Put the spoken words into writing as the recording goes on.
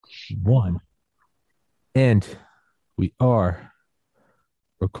One. And we are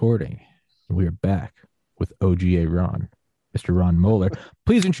recording. We are back with OGA Ron, Mr. Ron Moeller.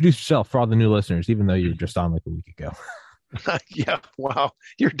 Please introduce yourself for all the new listeners, even though you were just on like a week ago. Yeah, wow.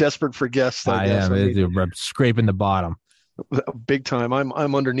 You're desperate for guests, I I guess. am. I mean, I'm scraping the bottom. big time.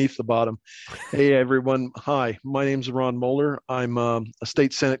 I'm underneath the bottom. Hey, everyone. Hi, my name's Ron Moeller. I'm a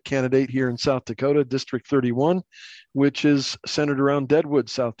state senate candidate here in South Dakota, District 31, which is centered around Deadwood,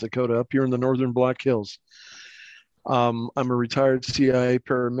 South Dakota, up here in the northern Black Hills. I'm a retired CIA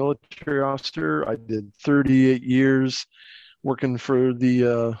paramilitary officer. I did 38 years working for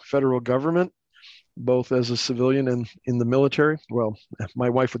the federal government, both as a civilian and in the military. Well, my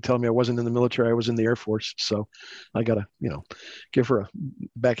wife would tell me I wasn't in the military, I was in the Air Force. So I got to, give her a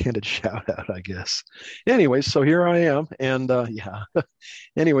backhanded shout out, I guess. Anyways, so here I am. And yeah,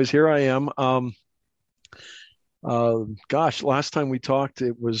 anyways, here I am. Gosh, last time we talked,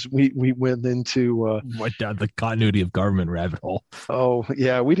 it was we went into Went down the continuity of government rabbit hole. oh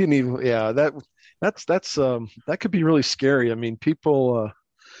yeah, we didn't even yeah that's that could be really scary. I mean, people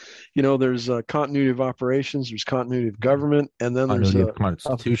there's continuity of operations, there's continuity of government, and then there's Continuity of a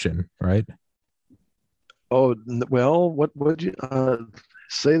constitution, right? oh well, what would you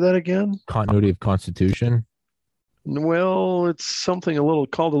say that again? Continuity of constitution. Well, it's something a little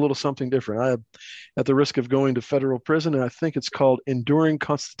called a little something different. At the risk of going to federal prison, and I think it's called enduring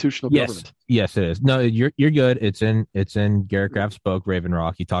constitutional Yes, government. yes, it is. No, you're good. It's in Garrett Graff's book, Raven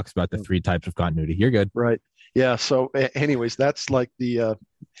Rock. He talks about the three types of continuity. You're good. Right. Yeah. So, anyways, that's like the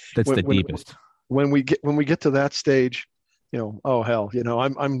That's when the when deepest. when we get to that stage, oh hell,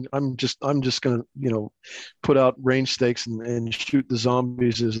 I'm just gonna put out range stakes and shoot the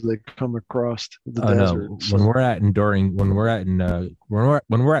zombies as they come across the Oh desert. no, when So we're at enduring, when we're at in when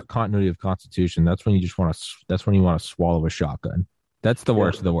we're at continuity of constitution, that's when you just want to. That's when you want to swallow a shotgun. That's the yeah,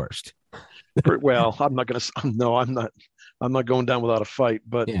 worst of the worst. well, I'm not gonna. No, I'm not. I'm not going down without a fight.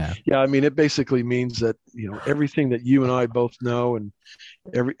 But Yeah, yeah, I mean, it basically means that everything that you and I both know and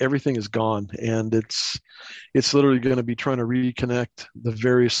everything is gone, and it's literally going to be trying to reconnect the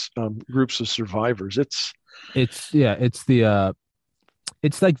various groups of survivors. it's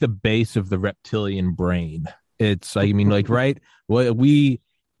like the base of the reptilian brain. It's like, I mean, like, right? Well, we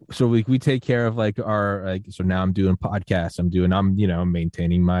take care of like our like, so now I'm doing podcasts. I'm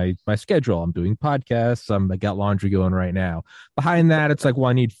maintaining my schedule. I'm doing podcasts. I got laundry going right now. Behind that, it's like, well,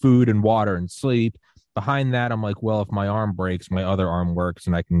 I need food and water and sleep. Behind that, I'm like, well, if my arm breaks, my other arm works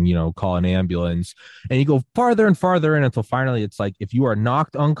and I can, call an ambulance. And you go farther and farther in until finally it's like, if you are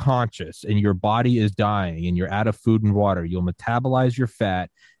knocked unconscious and your body is dying and you're out of food and water, you'll metabolize your fat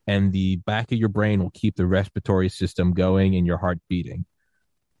and the back of your brain will keep the respiratory system going and your heart beating.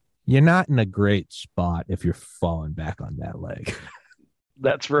 You're not in a great spot if you're falling back on that leg.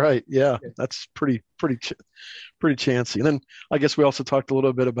 That's right. Yeah, that's pretty chancy. And then I guess we also talked a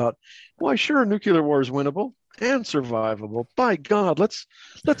little bit about why sure nuclear war is winnable and survivable. By God, let's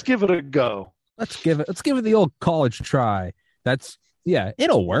give it a go. Let's give it the old college try. That's yeah,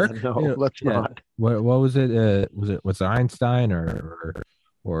 it'll work. No, let's Yeah. not. What was it? Was it Einstein or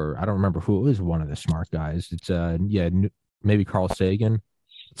I don't remember who it was. One of the smart guys. It's maybe Carl Sagan.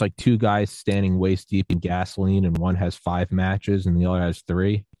 It's like two guys standing waist deep in gasoline, and one has five matches, and the other has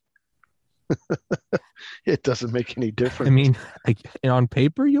three. It doesn't make any I difference. mean, like on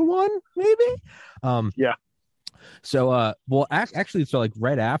paper, you won, maybe. Um, Yeah. actually, so like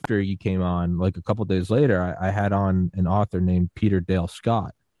right after you came on, like a couple days later, I had on an author named Peter Dale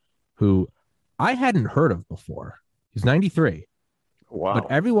Scott, who I hadn't heard of before. He's 93, but Wow.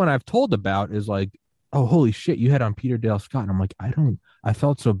 everyone I've told about is like, oh, holy shit, you had on Peter Dale Scott. And I'm like, I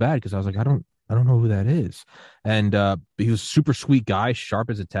felt so bad because I was like, I don't know who that is. And he was a super sweet guy, sharp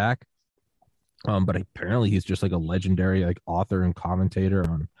as a tack. But apparently he's just like a legendary like author and commentator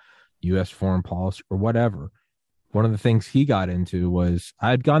on US foreign policy or whatever. One of the things he got into was I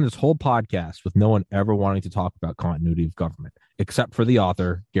had gone this whole podcast with no one ever wanting to talk about continuity of government, except for the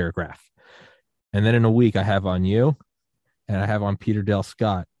author, Garrett Graff. And then in a week, I have on you and I have on Peter Dale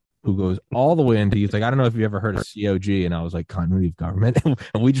Scott, who goes all the way into, he's like, I don't know if you ever heard of COG. And I was like, continuity of government.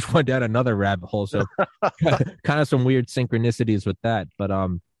 And we just went down another rabbit hole. So kind of some weird synchronicities with that. But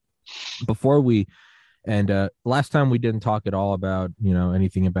before we, and last time we didn't talk at all about,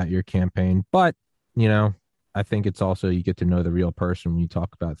 anything about your campaign. But, I think it's also you get to know the real person when you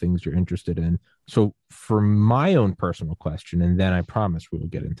talk about things you're interested in. So for my own personal question, and then I promise we will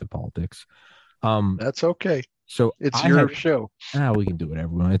get into politics. That's okay. So It's I your had show. we can do whatever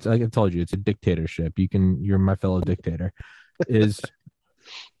we want. It's like I told you, it's a dictatorship. You're my fellow dictator. Is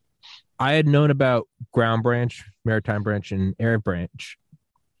I had known about ground branch, maritime branch, and air branch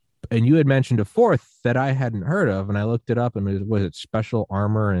and you had mentioned a fourth that I hadn't heard of, and I looked it up, and was it special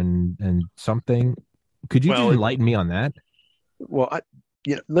armor and something? Could you just Well, enlighten me on that? well,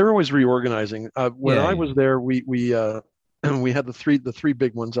 they're always reorganizing. When Yeah, I yeah. was there, we we had the three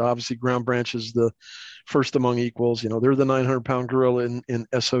big ones. Obviously, Ground Branch is the first among equals. They're the 900-pound gorilla in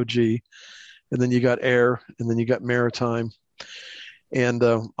SOG, and then you got air, and then you got maritime. And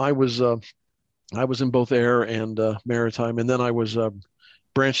I was in both air and maritime, and then I was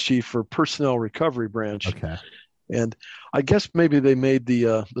branch chief for personnel recovery branch. Okay. And I guess maybe they made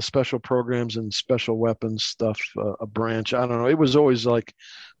the special programs and special weapons stuff a branch. I don't know. It was always like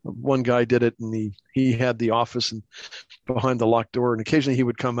one guy did it, and he had the office and behind the locked door, and occasionally he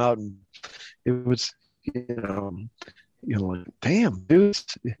would come out, and it was you know like, damn, dude,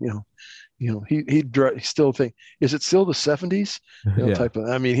 he still think, is it still the 70s? Yeah, Type of.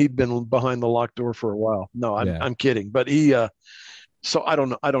 I mean, he'd been behind the locked door for a while. No, I'm yeah, I'm kidding, but he. So I don't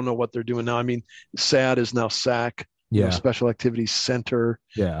know what they're doing now. I mean, SAD is now SAC, yeah, Special Activities Center.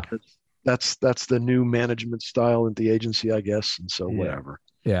 yeah, That's the new management style at the agency, I guess. And so yeah. whatever.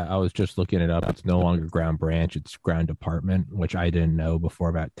 Yeah, I was just looking it up. It's no longer ground branch; it's ground department, which I didn't know before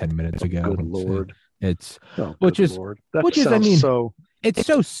about 10 minutes Oh, ago. good Lord. It's Oh, which good is Lord. That which is, I sounds mean, so it's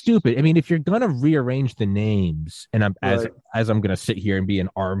so stupid. I mean, if you're gonna rearrange the names, and I'm right. as I'm gonna sit here and be an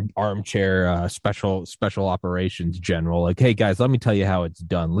armchair special operations general, like, hey guys, let me tell you how it's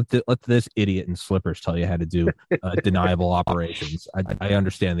done. Let this idiot in slippers tell you how to do deniable operations. I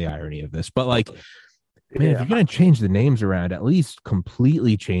understand the irony of this, but like, man, if Yeah. you're gonna change the names around, at least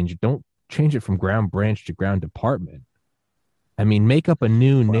completely change it. Don't change it from ground branch to ground department. I mean, make up a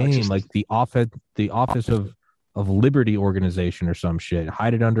new Well, name just like the office of Liberty Organization or some shit.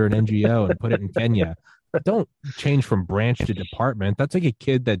 Hide it under an NGO and put it in Kenya. Don't change from branch to department. That's like a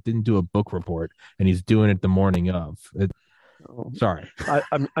kid that didn't do a book report and he's doing it the morning of. Sorry.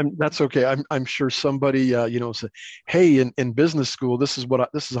 I'm that's okay. I'm sure somebody said, "Hey, in business school, this is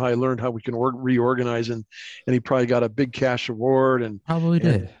how I learned how we can reorganize," and he probably got a big cash award Probably and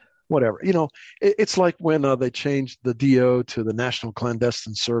did. whatever. It's like when they changed the DO to the National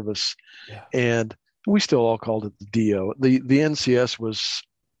Clandestine Service, Yeah. and we still all called it the DO. The NCS was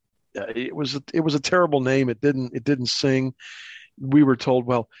it was a terrible name. It didn't sing. We were told,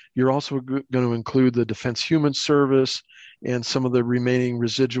 well, you're also going to include the Defense Human Service and some of the remaining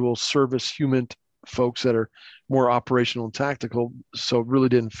residual service human folks that are more operational and tactical. So it really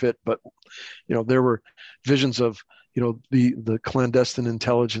didn't fit. But there were visions of the clandestine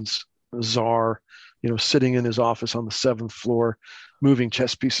intelligence czar, sitting in his office on the seventh floor, moving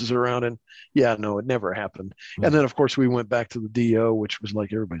chess pieces around. And yeah, no, it never happened. And then of course we went back to the DO, which was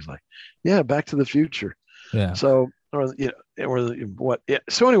like everybody's like, yeah, Back to the Future. Yeah. So, what? Yeah.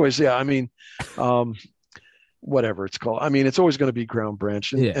 So, anyways, yeah. I mean, um, whatever it's called. I mean, it's always going to be ground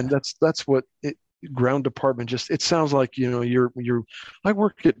branch, and Yeah. that's what ground department. Just it sounds like you're. I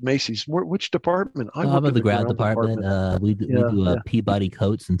work at Macy's. Which department? I How work about in the the ground ground department? department. We Yeah, do yeah. Peabody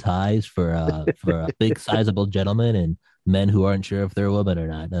coats and ties for big sizable gentlemen and men who aren't sure if they're a woman or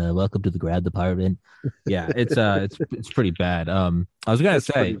not. Welcome to the ground department. Yeah. It's pretty bad. I was gonna It's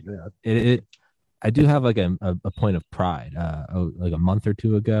pretty say bad. it I do have like a point of pride. Like a month or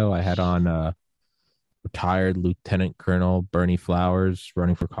two ago, I had on retired Lieutenant Colonel Bernie Flowers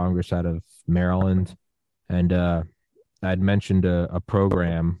running for Congress out of Maryland, and I'd mentioned a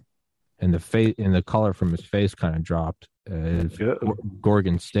program, and the color from his face kind of dropped. It's Yeah.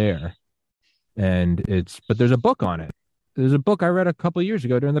 Gorgon Stare, and but there's a book on it. There's a book I read a couple of years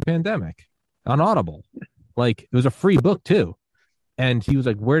ago during the pandemic on Audible. Like, it was a free book too. And he was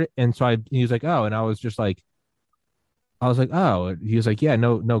like, where? And so he was like, oh, and I was like, oh, he was like, yeah,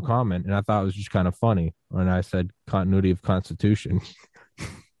 no comment. And I thought it was just kind of funny when I said continuity of Constitution.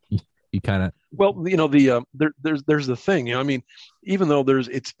 He kind of, Well, there's the thing. I mean, even though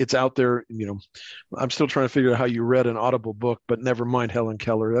it's out there. I'm still trying to figure out how you read an Audible book, but never mind Helen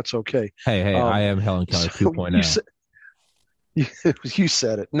Keller. That's okay. hey, I Um, am Helen Keller so you 2.0. said you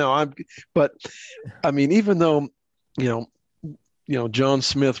said it. No, but I mean, even though you know, John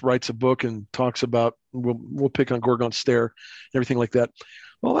Smith writes a book and talks about we'll pick on Gorgon Stare and everything like that.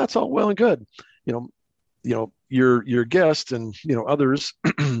 Well, that's all well and good. You know, your guest and others.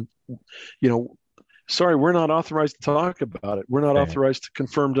 Sorry, we're not authorized to talk about it. We're not Fair. authorized to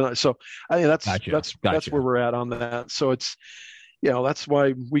confirm tonight. So I think that's Gotcha. that's where Gotcha. we're at on that. So it's that's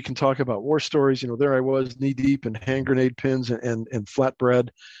why we can talk about war stories. There I was knee deep in hand grenade pins and flatbread,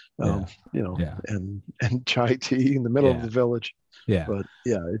 Yeah. um, Yeah. and chai tea in the middle of Yeah. the village. Yeah. But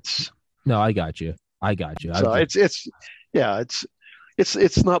yeah, it's No, I got you. I got you. I was so just, it's yeah, it's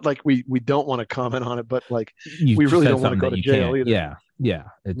it's not like we don't want to comment on it, but like You we just really said don't want to something go that to you jail can't. either. Yeah, yeah.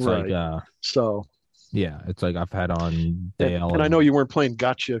 It's like Right. So, yeah. It's like I've had on and Dale and I know and you weren't playing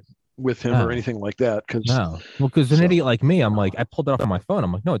gotcha with him or no, anything like that, because no. Well, because an so idiot like me, I'm like, I pulled it off on my phone.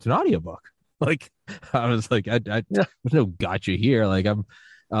 I'm like, no, it's an audiobook. Like, I was like, yeah, there's no gotcha here. Like,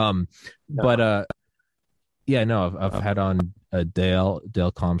 um, but yeah. yeah, no, I've had on Dale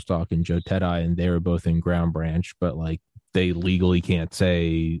Comstock and Joe Tedeye, and they were both in Ground Branch, but like they legally can't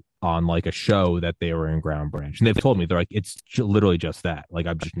say on like a show that they were in Ground Branch, and they've told me they're like it's literally just that. Like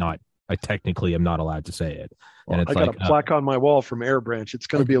I'm just not. I technically am not allowed to say it, and Well, it's I got like a plaque on my wall from Air Branch. It's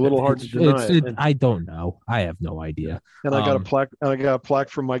going to be a little hard to deny it. And I don't know. I have no yeah, idea. and I got a Um, plaque. And I got a plaque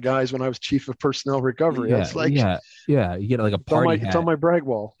from my guys when I was chief of personnel recovery. yeah, It's like yeah, yeah. You get like a it's on my party it's on hat. my brag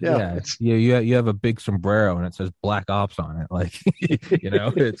wall. Yeah, Yeah, it's you have a big sombrero and it says Black Ops on it. Like,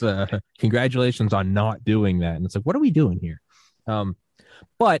 it's congratulations on not doing that. And it's like, what are we doing here? Um,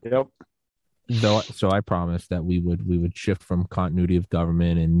 but yep. though, so I promised that we would shift from continuity of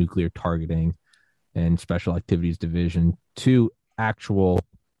government and nuclear targeting and special activities division to actual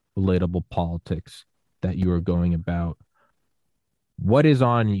relatable politics that you are going about. What is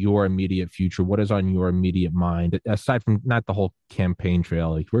on your immediate future? What is on your immediate mind aside from not the whole campaign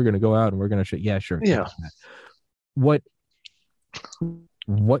trail? Like we're going to go out and we're going to yeah, sure, keep Yeah. doing that. What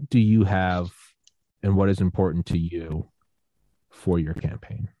what do you have and what is important to you for your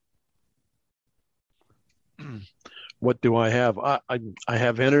campaign? What do I have? I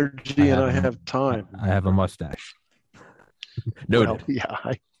have I energy and have I a have time. I have a mustache. Well, Noted.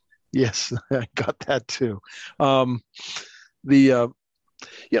 yeah, yes, I got that too. Um, the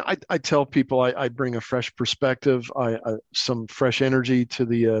Yeah, I tell people I bring a fresh perspective, some fresh energy to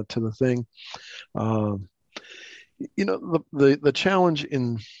the thing. Um, the challenge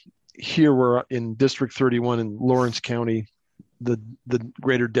in here we're in District 31 in Lawrence County, the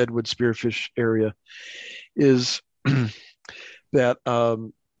greater Deadwood Spearfish area, is that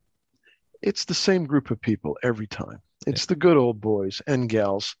it's the same group of people every time. Yeah. It's the good old boys and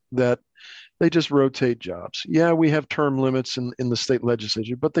gals that they just rotate jobs. Yeah, we have term limits in the state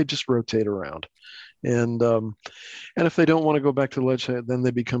legislature, but they just rotate around. And if they don't want to go back to the legislature, then they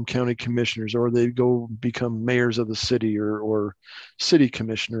become county commissioners, or they go become mayors of the city, or city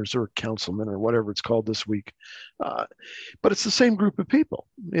commissioners, or councilmen, or whatever it's called this week. Uh, but it's the same group of people.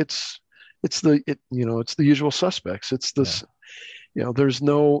 It's the usual suspects. It's Yeah. this, there's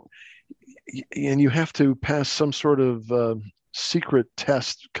no, and you have to pass some sort of secret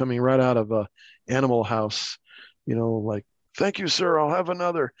test coming right out of a Animal House, like, thank you, sir, I'll have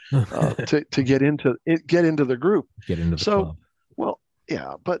another, to get into the group. Get into the So, club. well,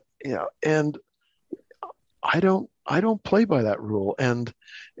 yeah, but and I don't play by that rule, and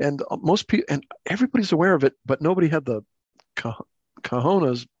most people and everybody's aware of it, but nobody had the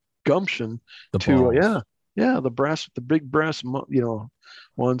cojones, gumption The to balls. the big brass,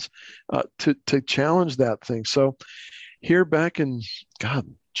 ones, to challenge that thing. So here back in God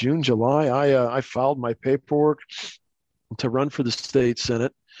June, July, I filed my paperwork to run for the state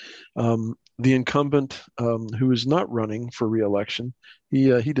senate. The incumbent, who is not running for reelection,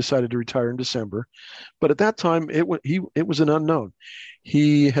 he decided to retire in December. But at that time, it was an unknown.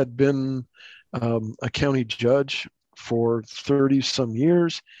 He had been a county judge for 30 some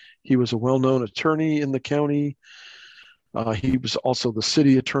years. He was a well-known attorney in the county. He was also the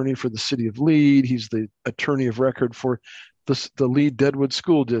city attorney for the city of Lead. He's the attorney of record for the Lead Deadwood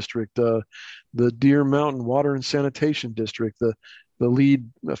School District, the Deer Mountain Water and Sanitation District, the Lead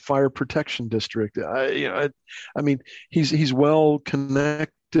Fire Protection District. I mean, he's well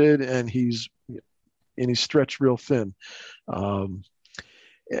connected, and he's stretched real thin. Um,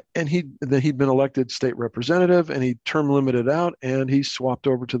 and he'd been elected state representative, and he term limited out, and he swapped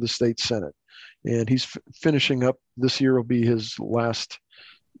over to the state senate, and he's finishing up this year. Will be his last,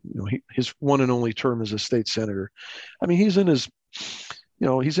 his one and only term as a state senator. I mean, he's in his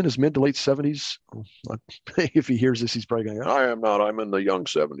mid to late 70s. If he hears this, he's probably going, I am not, I'm in the young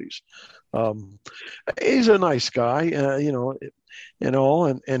 70s. Um, he's a nice guy, and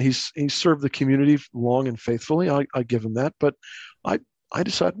all, and he's served the community long and faithfully. I give him that, but I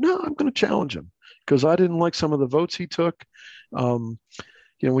decided, no, I'm going to challenge him, because I didn't like some of the votes he took. Um,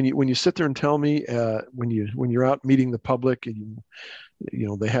 when you sit there and tell me, when you're out meeting the public, and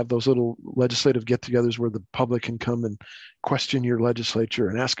they have those little legislative get-togethers where the public can come and question your legislature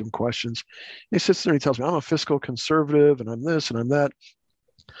and ask him questions. He sits there and he tells me, I'm a fiscal conservative and I'm this and I'm that.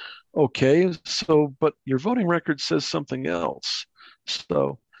 Okay, so but your voting record says something else.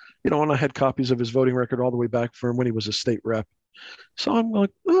 So, and I had copies of his voting record all the way back from when he was a state rep. So I'm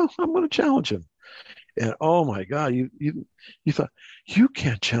like, well, I'm going to challenge him. And oh my God, you thought you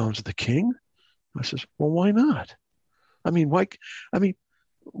can't challenge the king? I says, well, why not? I mean, why? I mean,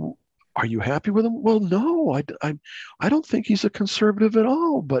 are you happy with him? Well, no, I don't think he's a conservative at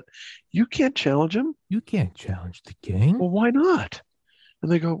all. But you can't challenge him. You can't challenge the king. Well, why not?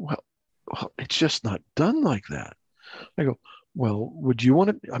 And they go, well, it's just not done like that. I go, well, would you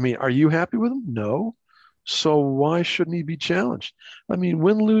want to? I mean, are you happy with him? No. So why shouldn't he be challenged? I mean,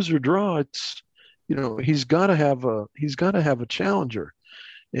 win, lose, or draw, it's he's got to have a challenger,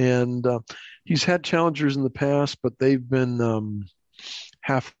 and he's had challengers in the past, but they've been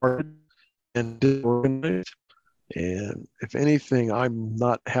half-hearted and disorganized. And if anything, I'm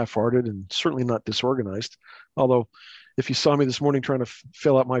not half-hearted and certainly not disorganized. Although, if you saw me this morning trying to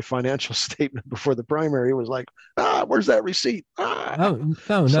fill out my financial statement before the primary, it was like, where's that receipt? Oh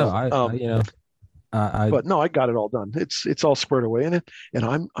no, So, but no, I got it all done. It's all squared away in it,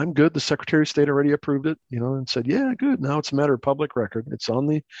 and I'm good. The Secretary of State already approved it, and said, yeah, good. Now it's a matter of public record. It's on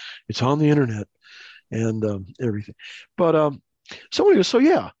the internet and everything. But so anyway, so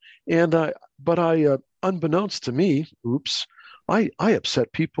yeah, and but I unbeknownst to me, oops, I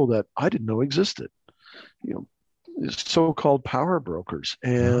upset people that I didn't know existed. You know, so-called power brokers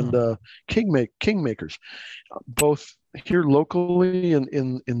and kingmakers, both here locally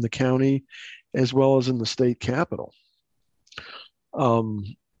in the county as well as in the state capital. And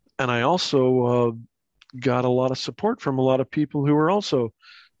I also got a lot of support from a lot of people who are also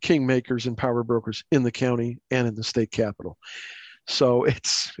kingmakers and power brokers in the county and in the state capital. So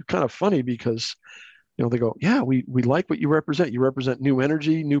it's kind of funny because they go, yeah, we like what you represent. You represent new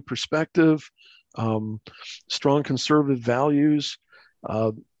energy, new perspective, strong conservative values.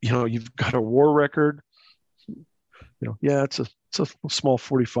 You've got a war record. Yeah, it's a small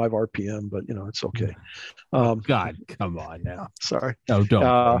 45 RPM, but it's okay. God, come on now. Sorry. No,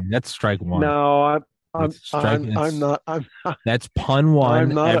 don't. That's strike one. No, I'm not. That's pun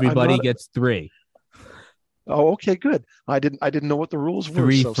one. Everybody gets 3. Oh, okay, good. I didn't know what the rules were.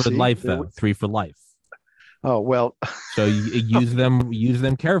 3 for life, though. 3 for life. Oh well. So you use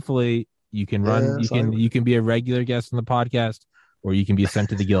them carefully. You can run. Yes, you can be a regular guest on the podcast, or you can be sent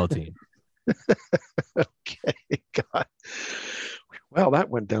to the guillotine. Okay, God. Well, that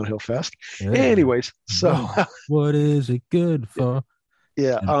went downhill fast. Yeah. Anyways, so what is it good for?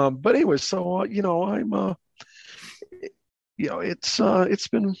 Yeah. But anyways, so I'm it's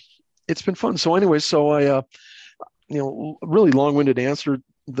been fun. So anyways, so I really long-winded answer.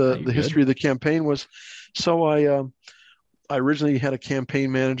 The history of the campaign was, so I originally had a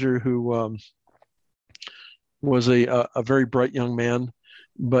campaign manager who was a very bright young man,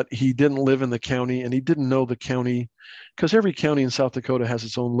 but he didn't live in the county and he didn't know the county, because every county in South Dakota has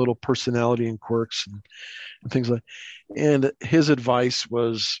its own little personality and quirks and things like that. And his advice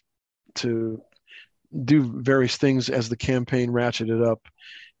was to do various things as the campaign ratcheted up.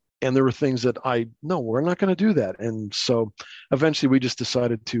 And there were things that no, we're not going to do that. And so eventually we just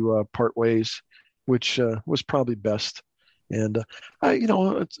decided to part ways, which was probably best. And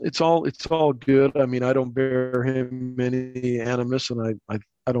it's all good. I mean, I don't bear him any animus, and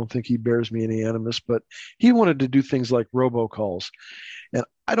I don't think he bears me any animus. But he wanted to do things like robocalls, and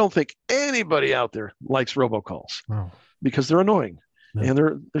I don't think anybody out there likes robocalls because they're annoying and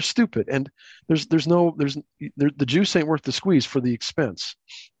they're stupid, and the juice ain't worth the squeeze for the expense.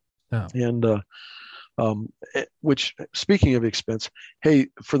 Oh. And which, speaking of expense, hey,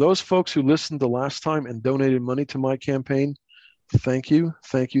 for those folks who listened the last time and donated money to my campaign, thank you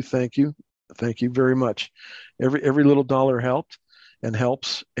very much. Every little dollar helped and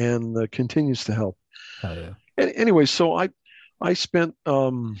helps and continues to help. Oh, yeah. Anyway, so I spent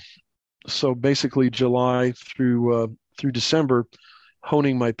so basically July through December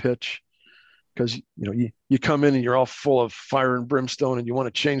honing my pitch, because you come in and you're all full of fire and brimstone and you want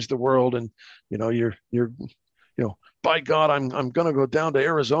to change the world, and you're by God, I'm going to go down to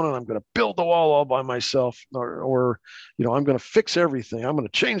Arizona and I'm going to build the wall all by myself, or I'm going to fix everything. I'm going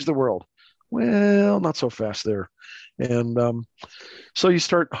to change the world. Well, not so fast there. And so you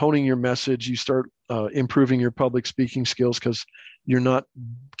start honing your message. You start improving your public speaking skills, because you're not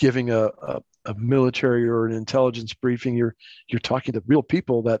giving a military or an intelligence briefing. You're talking to real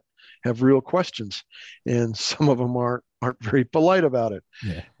people that have real questions, and some of them aren't very polite about it.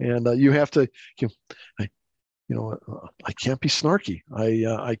 Yeah. And you have to, I can't be snarky.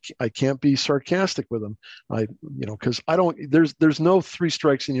 I can't be sarcastic with them. Because I don't. There's no 3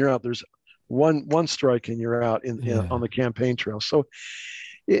 strikes and you're out. There's one strike and you're out on the campaign trail. So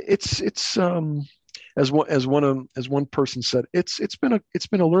it's as one person said, it's been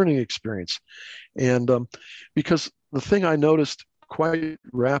a learning experience, and because the thing I noticed quite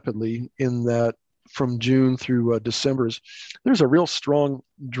rapidly in that from June through December is there's a real strong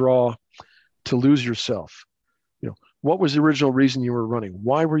draw to lose yourself. What was the original reason you were running?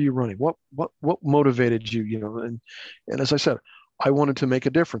 Why were you running? What motivated you? And as I said, I wanted to make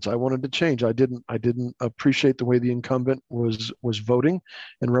a difference. I wanted to change. I didn't appreciate the way the incumbent was voting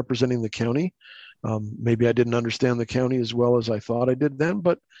and representing the county. Maybe I didn't understand the county as well as I thought I did then,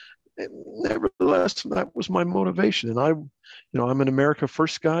 but nevertheless, that was my motivation. And I'm an America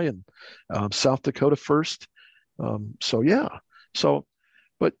First guy and South Dakota First. So yeah. So,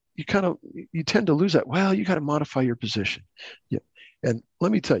 but you tend to lose that. Well, you got to modify your position. Yeah. And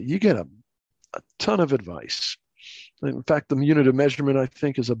let me tell you, you get a ton of advice. In fact, the unit of measurement, I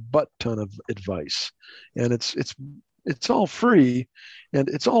think, is a butt ton of advice, and it's all free, and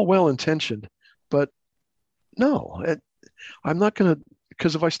it's all well intentioned. But no, I'm not going to,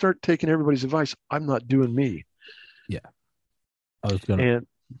 because if I start taking everybody's advice, I'm not doing me. Yeah, And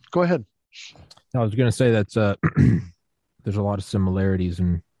go ahead. I was gonna say that's there's a lot of similarities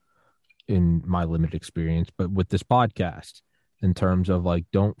in my limited experience, but with this podcast, in terms of like,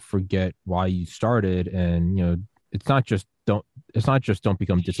 don't forget why you started, and it's not just don't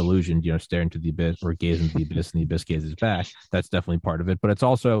become disillusioned, stare into the abyss or gaze into the abyss and the abyss gazes back. That's definitely part of it. But it's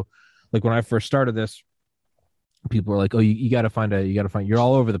also like when I first started this, people are like, oh, you got to find you're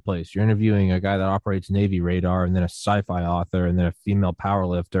all over the place. You're interviewing a guy that operates Navy radar, and then a sci-fi author, and then a female power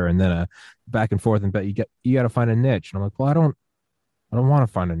lifter, and then a back and forth. And but you got to find a niche. And I'm like, well, I don't want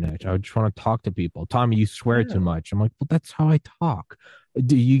to find a niche. I just want to talk to people. Tommy, you swear too much. I'm like, well, that's how I talk.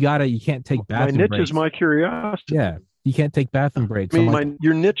 You can't take bathroom breaks. My niche is my curiosity. Yeah. You can't take bathroom breaks. I mean,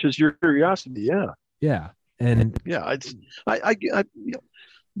 your niche is your curiosity. Yeah. Yeah. And yeah,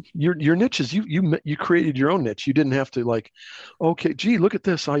 your niche is you created your own niche. You didn't have to like, okay, gee, look at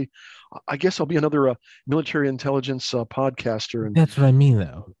this. I guess I'll be another military intelligence podcaster. And that's what I mean,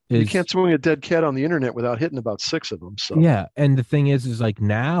 though. You can't swing a dead cat on the internet without hitting about 6 of them. So yeah, and the thing is like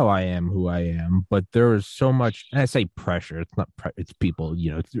now I am who I am, but there is so much. And I say pressure. It's not. It's people.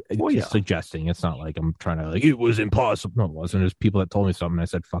 It's suggesting. It's not like I'm trying to like it was impossible. No, it wasn't. There's people that told me something. And I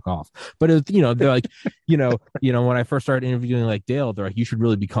said fuck off. But they're like, when I first started interviewing like Dale, they're like, you should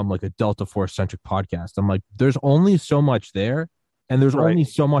really become like a Delta Force centric podcast. I'm like, there's only so much there. And there's only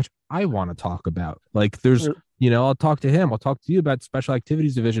so much I want to talk about. Like there's, I'll talk to him. I'll talk to you about Special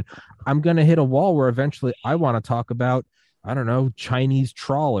Activities Division. I'm going to hit a wall where eventually I want to talk about, I don't know, Chinese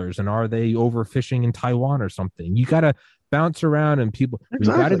trawlers and are they overfishing in Taiwan or something? You got to bounce around and people, you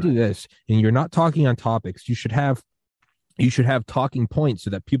got to do this. And you're not talking on topics. You should have talking points so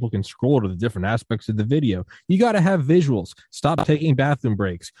that people can scroll to the different aspects of the video. You got to have visuals. Stop taking bathroom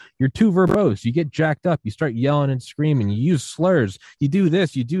breaks. You're too verbose. You get jacked up. You start yelling and screaming. You use slurs. You do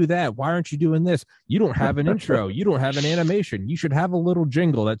this. You do that. Why aren't you doing this? You don't have an intro. You don't have an animation. You should have a little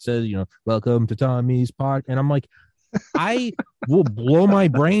jingle that says, welcome to Tommy's pod. And I'm like, I will blow my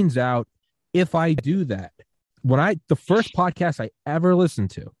brains out if I do that. The first podcast I ever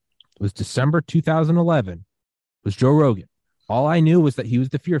listened to was December 2011. Was Joe Rogan. All I knew was that he was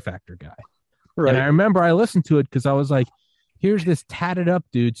the Fear Factor guy. Right. And I remember I listened to it because I was like, here's this tatted up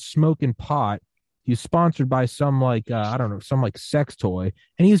dude smoking pot. He's sponsored by some some sex toy.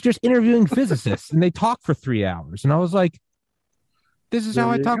 And he's just interviewing physicists and they talk for 3 hours. And I was like, this is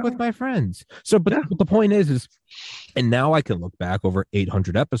how I talk with my friends. So, but the point is, and now I can look back over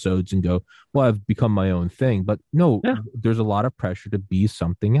 800 episodes and go, well, I've become my own thing. But no, there's a lot of pressure to be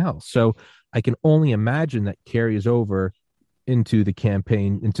something else. So I can only imagine that carries over into the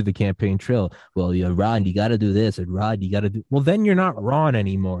campaign trail. Well, Ron, you got to do this, and Ron, you got to do. Well, then you're not Ron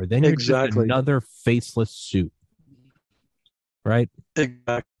anymore. Then you're just another faceless suit, right?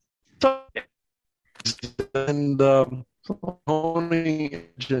 Exactly. And honing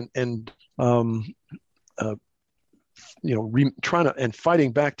and trying to and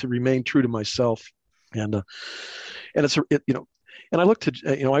fighting back to remain true to myself, and and I look to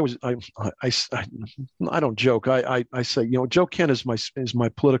I don't joke. I say Joe Kent is my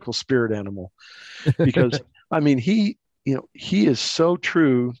political spirit animal, because I mean he is so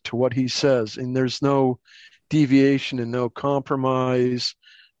true to what he says, and there's no deviation and no compromise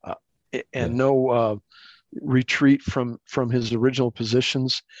and no retreat from his original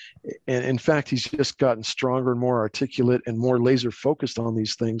positions. And in fact, he's just gotten stronger and more articulate and more laser focused on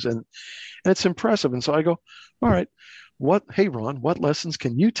these things, and it's impressive. And so I go, all right, hey Ron, what lessons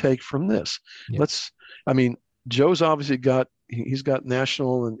can you take from this? Joe's obviously he's got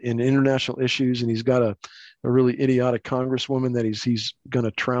national and international issues, and he's got a really idiotic congresswoman that he's going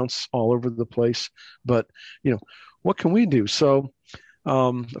to trounce all over the place. But what can we do? So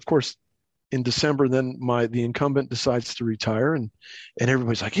of course, in December, then the incumbent decides to retire, and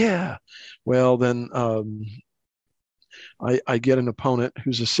everybody's like, yeah. Well, then I get an opponent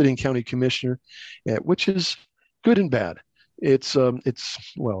who's a sitting county commissioner, which is good and bad. It's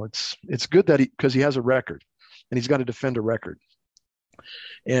good that because he has a record, and he's got to defend a record.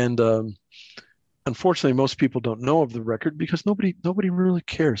 And unfortunately, most people don't know of the record because nobody really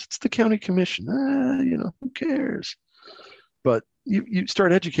cares. It's the county commission. Who cares? But you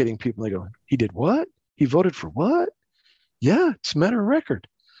start educating people. They go, he did what? He voted for what? Yeah, it's a matter of record.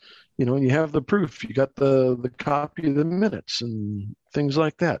 And you have the proof. You got the copy of the minutes and things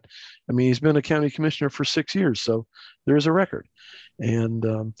like that. I mean, he's been a county commissioner for 6 years, so there's a record. And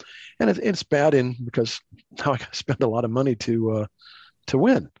it's bad because now I got to spend a lot of money to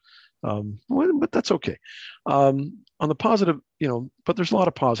win. But that's okay. On the positive, but there's a lot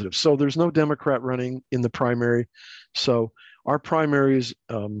of positives. So there's no Democrat running in the primary. So our primary is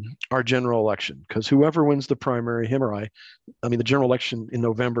our general election, because whoever wins the primary, him or I mean, the general election in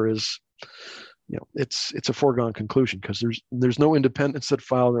November is, it's a foregone conclusion because there's no independents that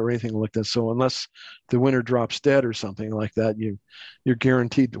file or anything like that. So unless the winner drops dead or something like that, you're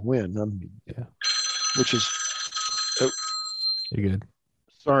guaranteed to win. Yeah. Which is. You're good.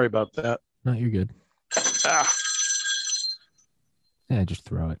 Sorry about that. No, you're good. Yeah, just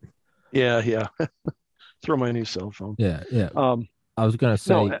throw it. Yeah. Throw my new cell phone. Yeah. I was gonna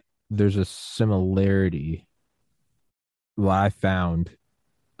say there's a similarity. What I found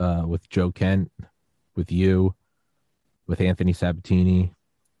with Joe Kent, with you, with Anthony Sabatini,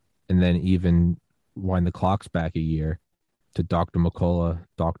 and then even wind the clocks back a year to Dr. McCullough,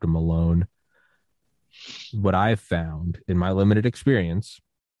 Dr. Malone. What I've found in my limited experience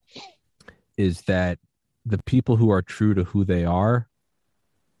is that the people who are true to who they are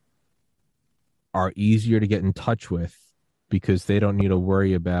easier to get in touch with because they don't need to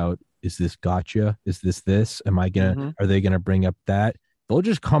worry about, is this gotcha? Is this? Am I gonna, are they gonna bring up that? They'll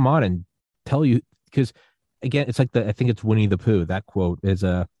just come on and tell you, because again, it's like I think it's Winnie the Pooh. That quote is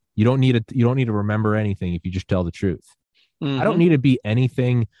you don't need to remember anything if you just tell the truth. I don't need to be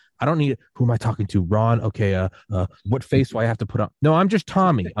anything. I don't need, who am I talking to? Ron? Okay. What face do I have to put on? No, I'm just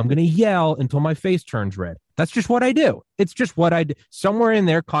Tommy. I'm going to yell until my face turns red. That's just what I do. It's just what I do. Somewhere in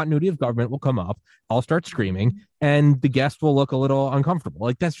there, continuity of government will come up. I'll start screaming and the guest will look a little uncomfortable.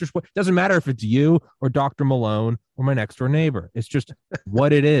 Like, that's just what, doesn't matter if it's you or Dr. Malone or my next door neighbor. It's just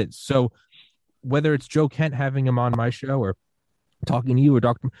what it is. So whether it's Joe Kent having him on my show or talking to you or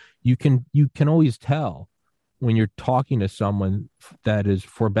Dr. You can always tell when you're talking to someone that is,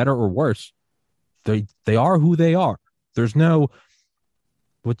 for better or worse, they are who they are. There's no,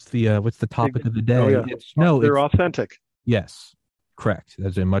 what's the topic of the day? Oh, yeah. They're authentic. Yes, correct.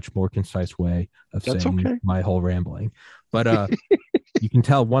 That's a much more concise way of saying my whole rambling. But you can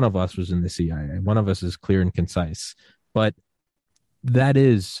tell one of us was in the CIA. One of us is clear and concise. But that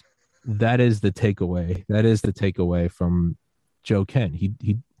is the takeaway. That is the takeaway from Joe Kent.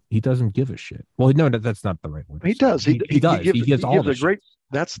 He doesn't give a shit. Well, no, that's not the right word. He does. He does. He gives all the great.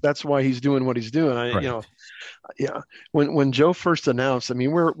 Shit. That's why he's doing what he's doing. Right. When Joe first announced, I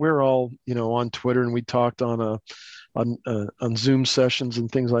mean, we're all on Twitter and we talked on Zoom sessions and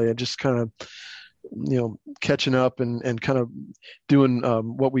things like that, just kind of catching up and kind of doing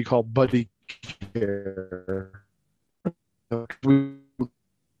what we call buddy care. We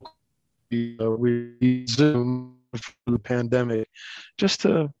Zoom for the pandemic just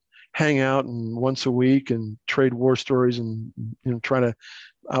to hang out and once a week and trade war stories and try to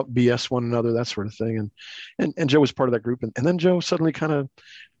out BS one another, that sort of thing. And Joe was part of that group. And then Joe suddenly kind of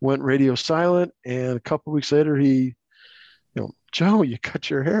went radio silent. And a couple of weeks later, he, Joe, you cut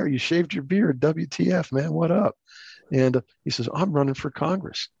your hair, you shaved your beard, WTF, man, what up? And he says, I'm running for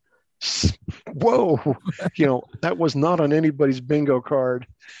Congress. Whoa, that was not on anybody's bingo card,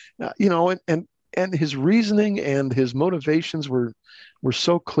 and his reasoning and his motivations were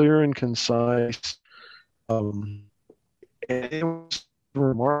so clear and concise. And it was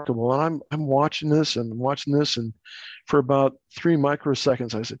remarkable. And I'm watching this and for about 3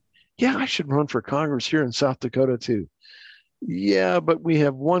 microseconds, I said, yeah, I should run for Congress here in South Dakota too. Yeah, but we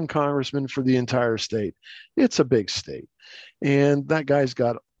have one congressman for the entire state. It's a big state. And that guy's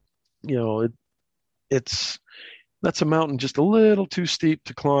got, that's a mountain just a little too steep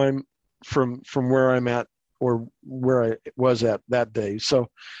to climb from where I'm at or where I was at that day. So,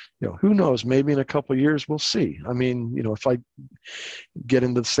 who knows? Maybe in a couple of years we'll see. I mean, if I get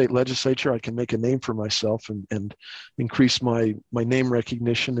into the state legislature, I can make a name for myself and increase my name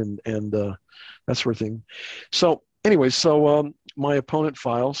recognition and that sort of thing. So, anyway, my opponent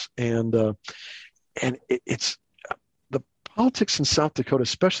files and it's the politics in South Dakota,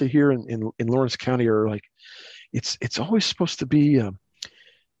 especially here in Lawrence County, are like, it's always supposed to be a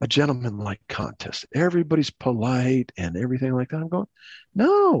gentleman-like contest. Everybody's polite and everything like that. I'm going,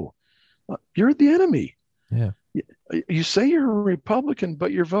 no, you're the enemy. Yeah. You say you're a Republican,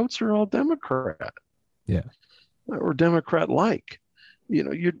 but your votes are all Democrat. Yeah. Or Democrat-like.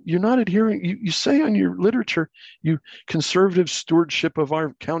 You're not adhering. You say on your literature, conservative stewardship of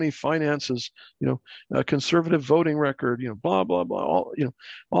our county finances, conservative voting record, blah blah blah,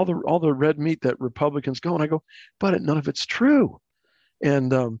 all the red meat that Republicans go. And I go, but none of it's true.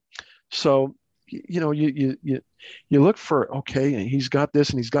 And so you look for, okay, he's got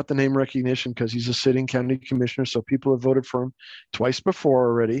this and he's got the name recognition because he's a sitting county commissioner, so people have voted for him twice before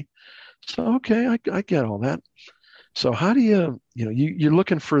already. So okay, I get all that. So how do you're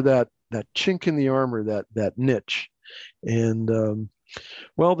looking for that chink in the armor, that niche. And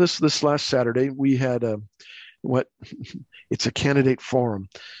well, this last Saturday we had it's a candidate forum.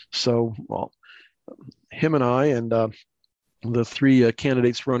 So, well, him and I and the three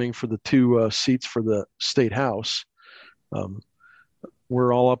candidates running for the two seats for the state house,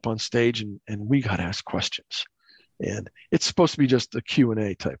 we're all up on stage and we got asked questions. And it's supposed to be just a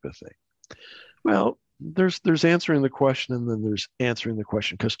Q&A type of thing. Well, there's answering the question and then there's answering the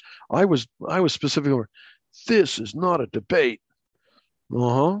question, because I was specifically, this is not a debate.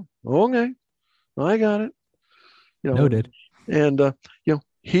 Okay, I got it. Noted. And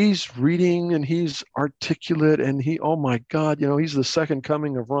he's reading and he's articulate and oh my God, he's the second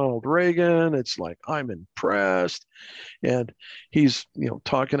coming of Ronald Reagan. It's like, I'm impressed. And he's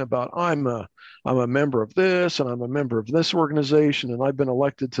talking about, I'm a member of this and I'm a member of this organization and I've been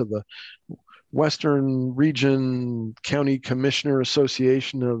elected to the Western Region County Commissioner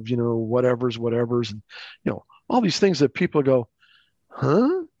Association of whatever's and all these things that people go,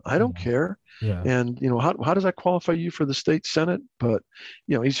 huh? I don't care. Yeah. And how does that qualify you for the state Senate? But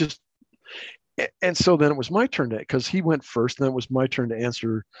he's just, and so then it was my turn because he went first, and then it was my turn to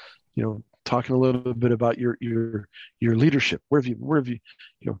answer, talking a little bit about your leadership. Where have you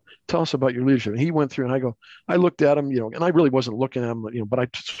tell us about your leadership. And he went through, and I looked at him, and I really wasn't looking at him, but I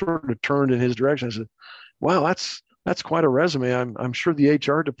sort of turned in his direction. I said, wow, that's quite a resume. I'm sure the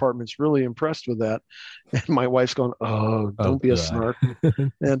HR department's really impressed with that. And my wife's going, oh, don't be a snark.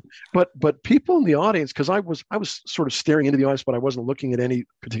 And but people in the audience, because I was sort of staring into the audience, but I wasn't looking at any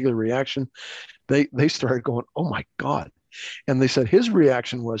particular reaction. They started going, oh my God. And they said his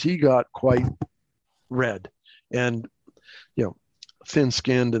reaction was he got quite red and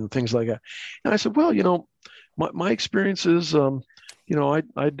thin-skinned and things like that. And I said, well, my experience is,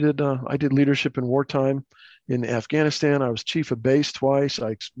 I did leadership in wartime in Afghanistan. I was chief of base twice.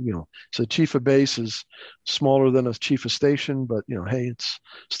 So chief of base is smaller than a chief of station, but hey, it's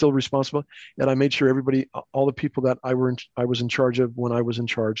still responsible. And I made sure everybody, all the people that I was in charge of when I was in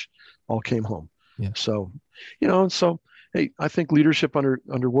charge, all came home. Yeah. So, and so, hey, I think leadership under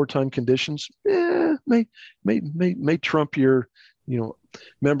wartime conditions, may trump your,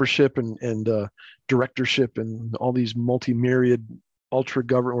 membership and directorship and all these multi-myriad ultra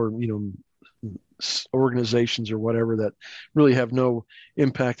government or organizations or whatever that really have no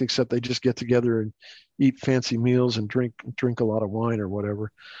impact except they just get together and eat fancy meals and drink a lot of wine or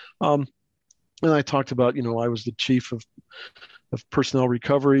whatever. And I talked about, I was the chief of personnel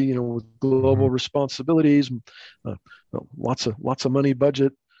recovery, with global responsibilities, lots of money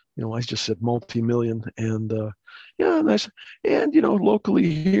budget. I just said multi-million, and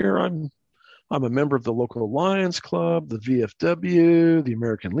locally here, I'm a member of the local Lions Club, the VFW, the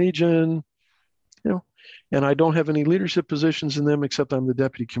American Legion, and I don't have any leadership positions in them except I'm the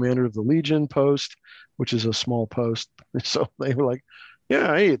deputy commander of the Legion post, which is a small post. So they were like,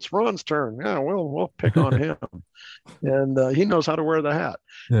 yeah, hey, it's Ron's turn. Yeah, we'll pick on him, and he knows how to wear the hat.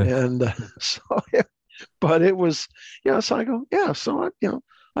 Yeah. And but it was, so I go, so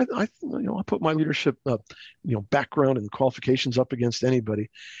I put my leadership, background and qualifications up against anybody.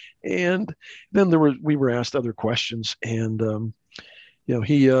 And then we were asked other questions, and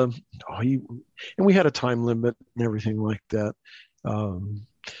he and we had a time limit and everything like that.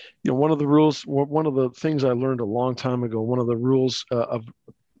 One of the things I learned a long time ago, one of the rules of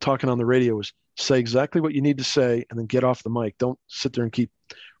talking on the radio was say exactly what you need to say and then get off the mic. Don't sit there and keep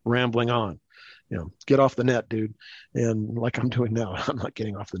rambling on. Get off the net, dude. And like I'm doing now, I'm not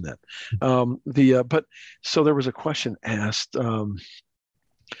getting off the net. But so there was a question asked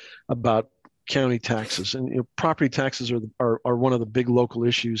about county taxes, and property taxes are one of the big local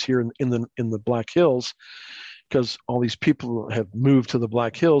issues here in the Black Hills, because all these people have moved to the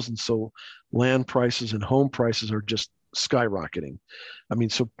Black Hills, and so land prices and home prices are just skyrocketing. I mean,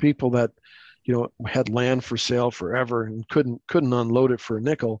 so people that had land for sale forever and couldn't unload it for a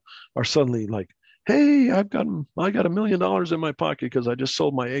nickel, are suddenly like, hey, I got $1 million in my pocket because I just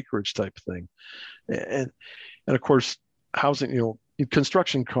sold my acreage type of thing. And of course, housing,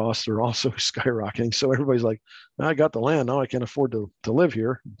 construction costs are also skyrocketing. So everybody's like, I got the land, now I can't afford to live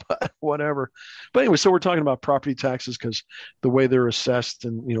here, but whatever. But anyway, so we're talking about property taxes because the way they're assessed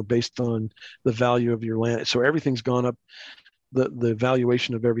and, based on the value of your land. So everything's gone up. The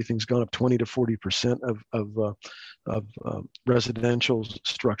valuation of everything's gone up 20 to 40% of residential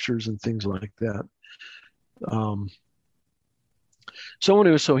structures and things like that.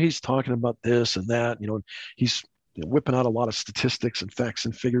 So he's talking about this and that, he's whipping out a lot of statistics and facts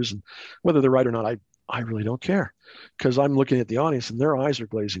and figures, and whether they're right or not, I really don't care, because I'm looking at the audience and their eyes are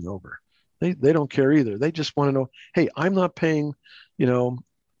glazing over. They don't care either. They just want to know, hey, I'm not paying,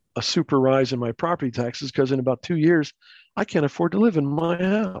 a super rise in my property taxes because in about 2 years, I can't afford to live in my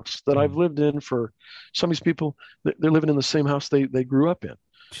house that I've lived in for some of these people. They're living in the same house they grew up in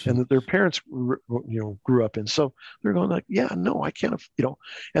and that their parents, grew up in. So they're going like, yeah, no, I can't,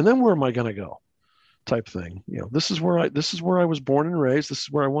 and then where am I going to go? Type thing. This is where I was born and raised. This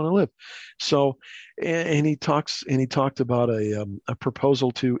is where I want to live. So, and he talked about a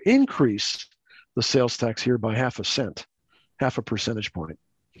proposal to increase the sales tax here by half a percentage point.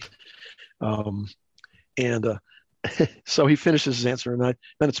 And so he finishes his answer, and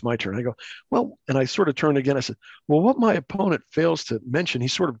then it's my turn. I go, well, and I sort of turned again. I said, well, what my opponent fails to mention, he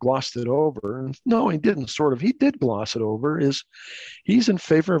sort of glossed it over. And no, he didn't he did gloss it over, is he's in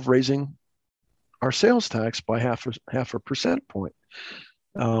favor of raising our sales tax by half a percent point.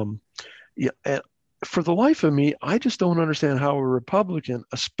 And for the life of me, I just don't understand how a Republican,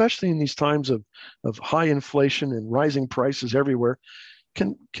 especially in these times of high inflation and rising prices everywhere,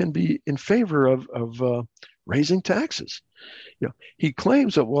 can be in favor of raising taxes. He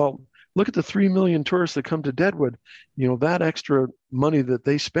claims that, well, look at the 3 million tourists that come to Deadwood. That extra money that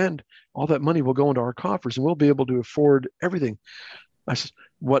they spend, all that money will go into our coffers, and we'll be able to afford everything. I said,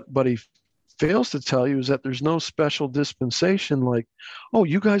 but he fails to tell you is that there's no special dispensation like, oh,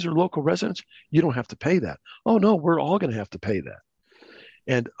 you guys are local residents, you don't have to pay that. Oh no, we're all going to have to pay that.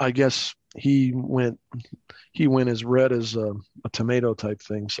 And I guess he went as red as a tomato type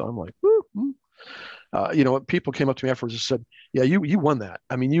thing. So I'm like, people came up to me afterwards and said, yeah, you won that.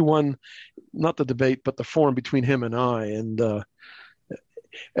 I mean, you won not the debate, but the forum between him and I. And there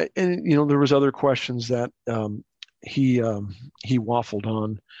was other questions that he waffled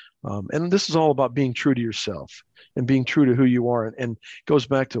on. And this is all about being true to yourself and being true to who you are. And goes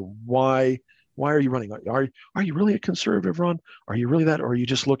back to why are you running? Are you really a conservative, Ron? Are you really that? Or are you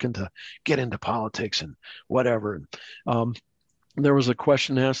just looking to get into politics and whatever? There was a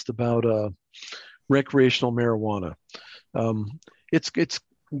question asked about recreational marijuana. It's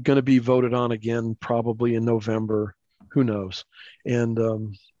going to be voted on again probably in November. Who knows? And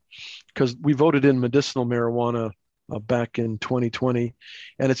because we voted in medicinal marijuana back in 2020,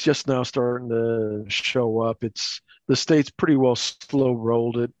 and it's just now starting to show up. The state's pretty well slow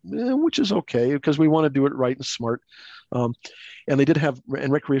rolled it, which is okay because we want to do it right and smart. And they did have,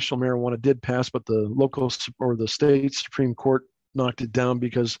 and recreational marijuana did pass, but the local or the state Supreme Court knocked it down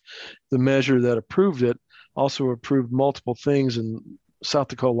because the measure that approved it also approved multiple things, and South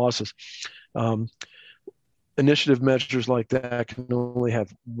Dakota law says initiative measures like that can only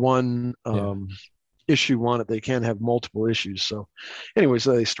have one issue on it. They can't have multiple issues. So anyways,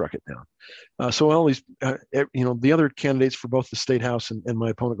 they struck it down. So all these, the other candidates for both the state house and my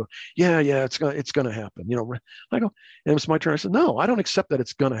opponent go, yeah, it's going to happen. I go, and it's my turn. I said, no, I don't accept that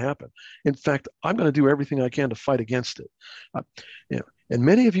it's going to happen. In fact, I'm going to do everything I can to fight against it. And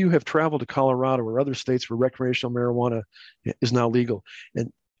many of you have traveled to Colorado or other states where recreational marijuana is now legal.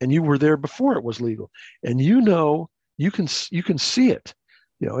 And you were there before it was legal. And you can see it.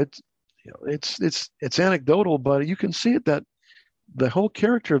 It's anecdotal, but you can see it that the whole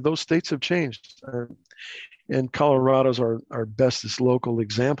character of those states have changed. And Colorado's our bestest local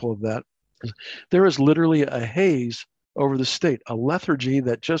example of that. There is literally a haze over the state, a lethargy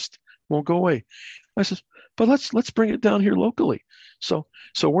that just won't go away. I says, but let's bring it down here locally. So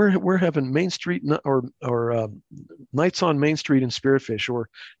we're having Main Street or Nights on Main Street in Spearfish,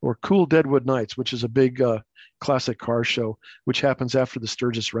 or Cool Deadwood Nights, which is a big classic car show, which happens after the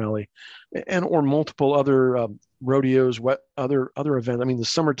Sturgis rally, or multiple other rodeos, other events. I mean, the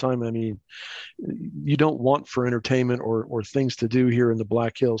summertime, you don't want for entertainment or things to do here in the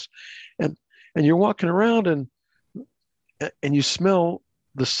Black Hills, and you're walking around and you smell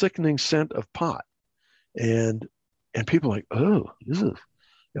the sickening scent of pot, and people are like, oh,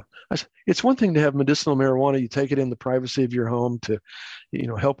 I said, it's one thing to have medicinal marijuana. You take it in the privacy of your home to,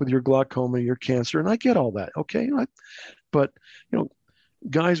 help with your glaucoma, your cancer, and I get all that. Okay, but you know,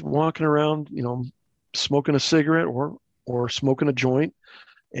 guys walking around, smoking a cigarette or smoking a joint,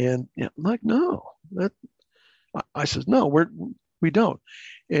 and I'm like, no, that I says, no, we don't.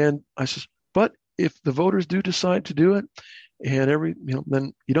 And I says, but if the voters do decide to do it, and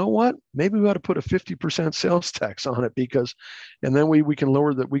then you know what? Maybe we ought to put a 50% sales tax on it and then we can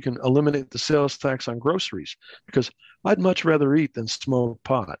we can eliminate the sales tax on groceries because I'd much rather eat than smoke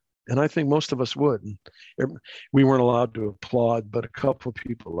pot. And I think most of us would. And we weren't allowed to applaud, but a couple of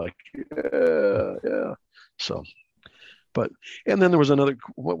people like, yeah, yeah. So, and then there was another,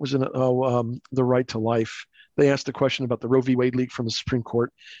 what was it? The right to life. They asked a question about the Roe v. Wade leak from the Supreme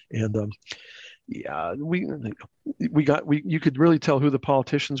Court. And yeah, you could really tell who the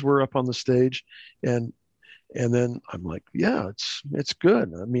politicians were up on the stage. And then I'm like, yeah, it's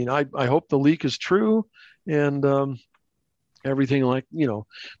good. I mean, I hope the leak is true. And, everything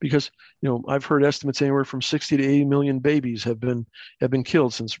because I've heard estimates anywhere from 60 to 80 million babies have been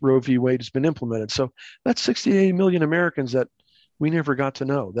killed since Roe v. Wade has been implemented. So that's 60 to 80 million Americans that we never got to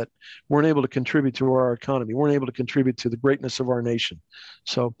know, that weren't able to contribute to our economy, weren't able to contribute to the greatness of our nation.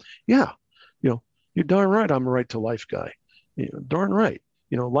 So yeah, you're darn right. I'm a right to life guy. Darn right.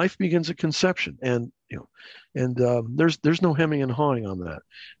 Life begins at conception, and there's no hemming and hawing on that.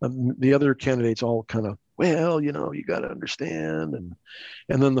 The other candidates all kind of, well, you got to understand, and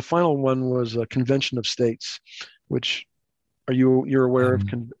then the final one was a convention of states, which you're aware of?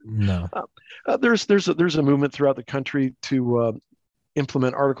 No. There's a movement throughout the country to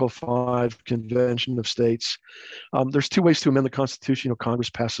implement Article 5 Convention of States. There's two ways to amend the Constitution. Congress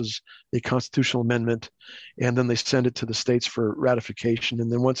passes a constitutional amendment, and then they send it to the states for ratification.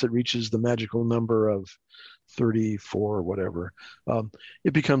 And then once it reaches the magical number of 34 or whatever,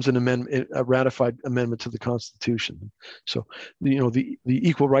 it becomes a ratified amendment to the Constitution. So, the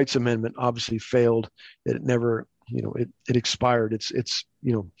Equal Rights Amendment obviously failed. It never, it expired. It's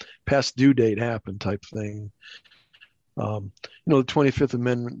past due date happened type thing. The 25th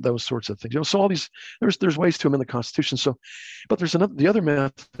Amendment, those sorts of things. So all these, there's ways to amend the Constitution. So, but the other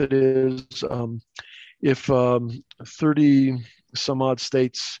method is if 30 some odd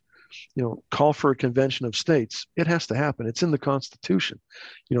states, call for a convention of states, it has to happen. It's in the Constitution.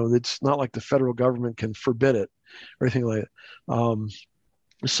 It's not like the federal government can forbid it or anything like that.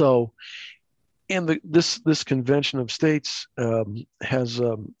 And this convention of states has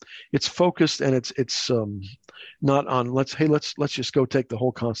it's focused, and it's not on let's just go take the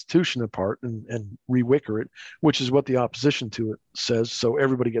whole Constitution apart and re-wicker it, which is what the opposition to it says. So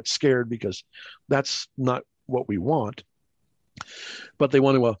everybody gets scared because that's not what we want. But they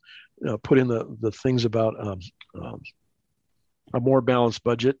want to put in the things about a more balanced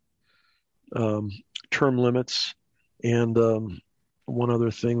budget, term limits, and one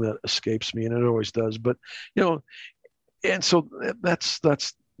other thing that escapes me, and it always does, but and so that's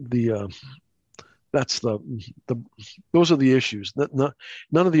the those are the issues.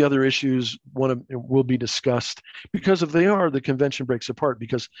 None of the other issues will be discussed, because if they are, the convention breaks apart,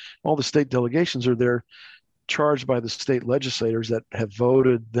 because all the state delegations are there, charged by the state legislators that have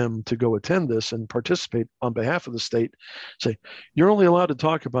voted them to go attend this and participate on behalf of the state. Say, you're only allowed to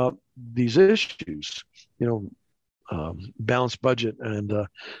talk about these issues, balanced budget and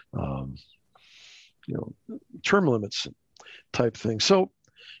term limits type thing. So,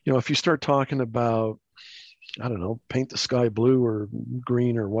 if you start talking about, I don't know, paint the sky blue or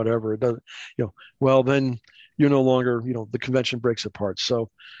green or whatever, it doesn't, well, then you're no longer, the convention breaks apart. So,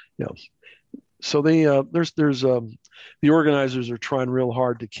 so they there's the organizers are trying real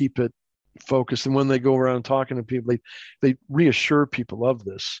hard to keep it focused, and when they go around talking to people, they reassure people of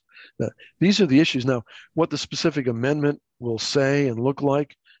this, that these are the issues. Now, what the specific amendment will say and look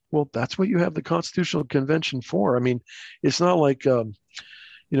like, well, that's what you have the Constitutional Convention for. I mean, it's not like the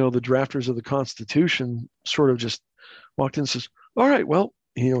drafters of the Constitution sort of just walked in and says, all right, well,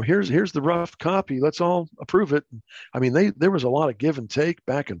 here's the rough copy, let's all approve it. I mean, there was a lot of give and take,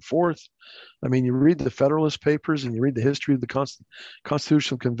 back and forth. I mean, you read the Federalist Papers and you read the history of the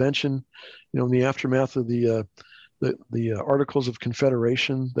Constitutional Convention, in the aftermath of the Articles of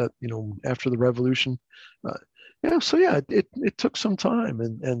Confederation that, after the Revolution. It took some time,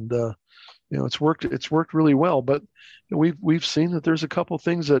 and it's worked really well. But we've seen that there's a couple of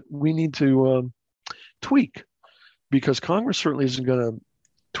things that we need to tweak, because Congress certainly isn't going to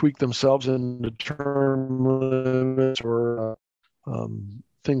tweak themselves into term limits or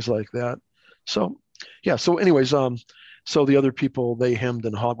things like that. So, yeah. So, anyways, so the other people, they hemmed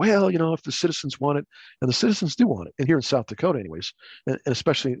and hawed. Well, if the citizens want it, and the citizens do want it, and here in South Dakota, anyways, and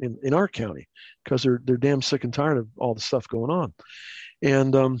especially in our county, because they're damn sick and tired of all the stuff going on.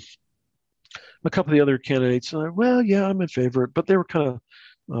 And a couple of the other candidates, well, yeah, I'm in favor, but they were kind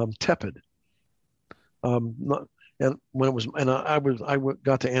of tepid. Not, and when it was, and I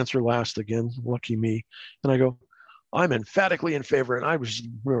got to answer last again, lucky me, and I go, I'm emphatically in favor, and I was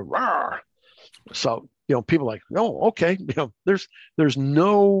rah. So people are like, oh, okay, there's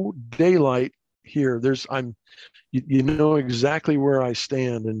no daylight here. You know exactly where I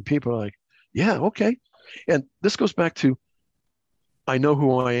stand, and people are like, yeah, okay. And this goes back to, I know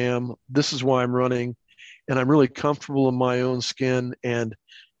who I am. This is why I'm running, and I'm really comfortable in my own skin. And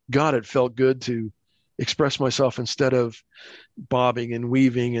God, it felt good to express myself instead of bobbing and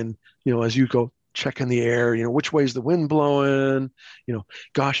weaving. And as you go checking the air, which way's the wind blowing?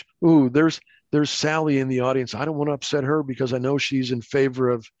 Gosh, ooh, there's Sally in the audience. I don't want to upset her because I know she's in favor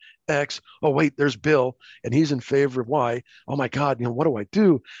of X. Oh, wait, there's Bill, and he's in favor of Y. Oh my God, what do I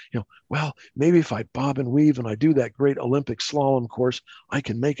do? Well, maybe if I bob and weave and I do that great Olympic slalom course, I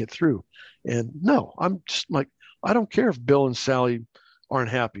can make it through. And no, I'm just like, I don't care if Bill and Sally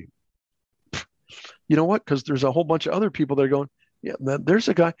aren't happy. You know what? Because there's a whole bunch of other people that are going, yeah, there's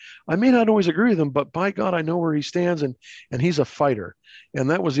a guy. I may not always agree with him, but by God, I know where he stands, and he's a fighter. And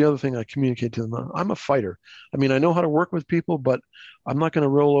that was the other thing I communicated to them. I'm a fighter. I mean, I know how to work with people, but I'm not going to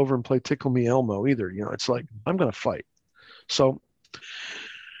roll over and play tickle me Elmo either. It's like, I'm going to fight. So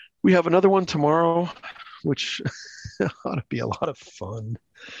we have another one tomorrow, which ought to be a lot of fun.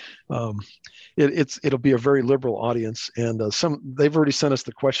 It'll be a very liberal audience, and they've already sent us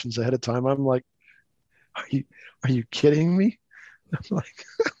the questions ahead of time. I'm like, are you kidding me? I'm like,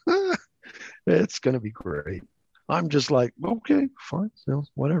 it's going to be great. I'm just like, okay, fine,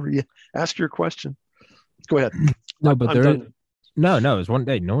 whatever. You ask your question. Go ahead. No, but no. It's one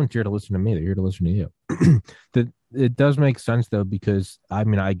day. No one's here to listen to me. They're here to listen to you. It does make sense though, because I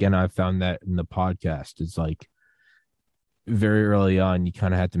mean, I've found that in the podcast. It's like very early on, you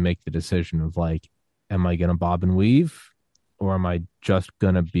kind of had to make the decision of like, am I going to bob and weave, or am I just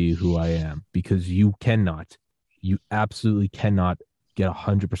going to be who I am? Because you absolutely cannot get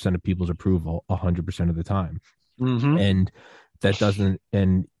 100% of people's approval 100% of the time. Mm-hmm. And that doesn't,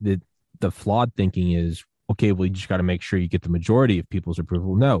 and the flawed thinking is, okay, well, you just got to make sure you get the majority of people's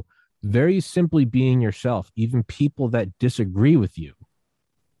approval. No, very simply being yourself, even people that disagree with you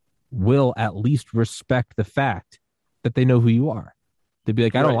will at least respect the fact that they know who you are. They'd be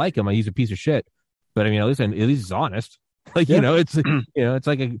like, I don't like him. He's a piece of shit. But I mean, at least he's honest. Like, it's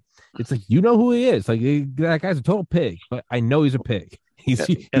it's like who he is. Like, that guy's a total pig, but I know he's a pig.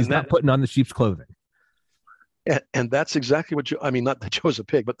 He's not putting on the sheep's clothing. And that's exactly what not that Joe's a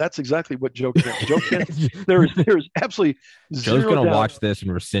pig, but that's exactly what Joe can. Joe can. There's absolutely Joe's going to watch this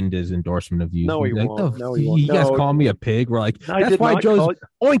and rescind his endorsement of you. No, he won't. No, he won't. You guys call me a pig. We're like, that's why Joe's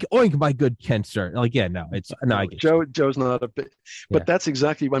oink oink, my good Kent sir. Like, yeah, no, it's no. I get Joe's not a pig, but that's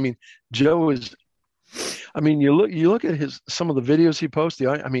exactly. I mean, Joe is. I mean, you look at some of the videos he posts.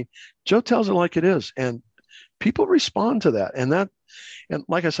 Joe tells it like it is, and people respond to that. And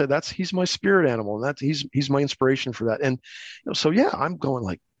like I said, he's my spirit animal, and he's my inspiration for that. And so yeah, I'm going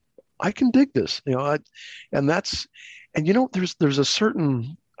like, I can dig this, and there's a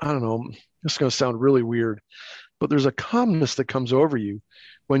certain, I don't know, this is going to sound really weird, but there's a calmness that comes over you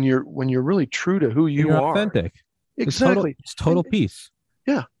when you're really true to who you are. Authentic. Exactly. It's total peace.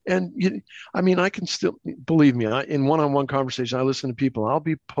 Yeah. And I can still, believe me, in one-on-one conversation, I listen to people, and I'll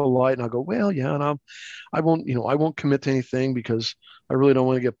be polite and I'll go, well, yeah. And I won't commit to anything because I really don't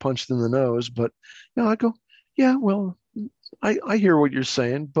want to get punched in the nose, but I go, yeah, well, I hear what you're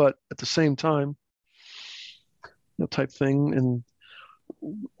saying, but at the same time, type thing. And,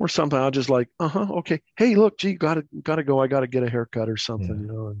 or something, I'll just like, okay. Hey, look, gee, gotta go. I gotta get a haircut or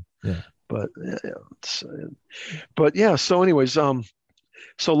something, Yeah. But yeah. So anyways,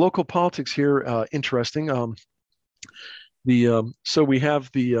 so local politics here, interesting. So we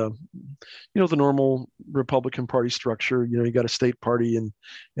have the the normal Republican Party structure. You got a state party and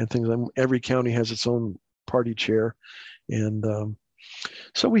things. Every county has its own party chair, and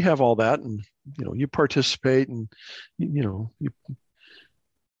so we have all that. And you participate, and your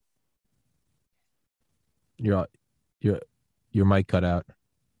mic cut out.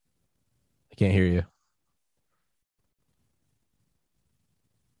 I can't hear you.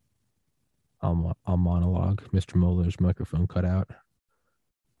 I'll monologue. Mr. Moeller's microphone cut out.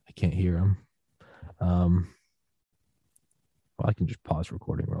 I can't hear him. Well, I can just pause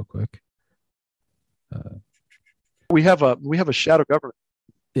recording real quick. We have a shadow government.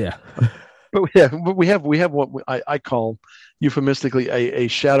 Yeah. but we have what I call euphemistically a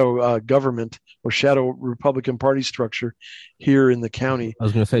shadow government or shadow Republican Party structure here in the county. I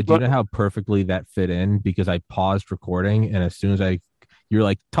was going to say, do you But know how perfectly that fit in? Because I paused recording, and as soon as you're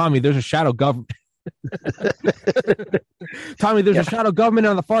like, Tommy, there's a shadow government. Tommy, there's yeah, a shadow government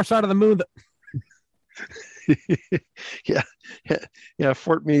on the far side of the moon. yeah, yeah,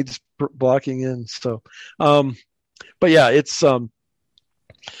 Fort Meade's blocking in. So, um, but yeah, it's so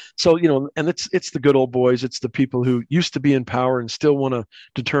and it's the good old boys. It's the people who used to be in power and still want to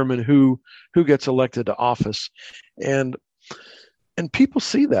determine who gets elected to office, and people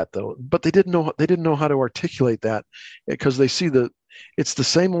see that though, but they didn't know how to articulate that because they see it's the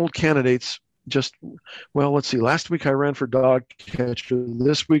same old candidates. Just well, let's see. Last week I ran for dog catcher.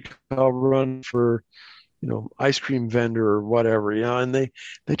 This week I'll run for ice cream vendor or whatever, and they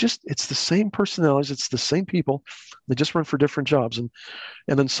just it's the same personalities, it's the same people. They just run for different jobs, and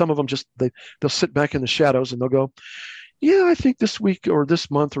then some of them just they'll sit back in the shadows and they'll go, yeah, I think this week or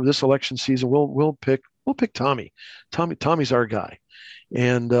this month or this election season we'll pick Tommy's our guy.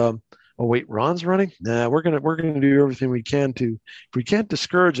 And oh wait, Ron's running. Nah, we're gonna do everything we can to, if we can't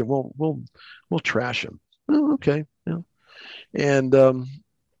discourage him, we'll trash him. Oh, okay, and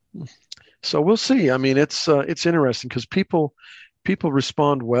so we'll see. I mean, it's interesting because people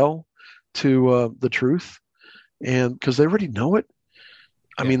respond well to the truth, and because they already know it.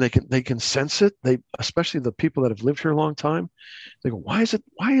 I Yeah. mean, they can sense it. They, especially the people that have lived here a long time, they go, why is it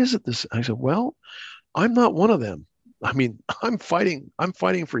this? I said, well, I'm not one of them. I mean, I'm fighting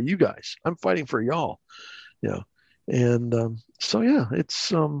for you guys. I'm fighting for y'all. Yeah, and so yeah,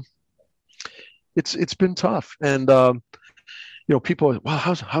 it's been tough, and people, well,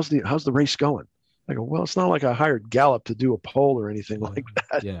 how's the race going? I go, well, it's not like I hired Gallup to do a poll or anything like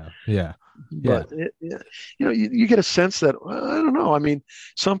that. Yeah. Yeah. Yeah. But you get a sense that I don't know. I mean,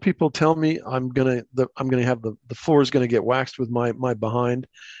 some people tell me I'm gonna have the floor is gonna get waxed with my behind,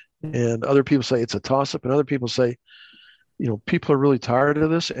 and other people say it's a toss up, and other people say, people are really tired of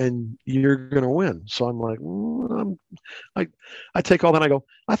this, and you're gonna win. So I'm like, I take all that. And I go,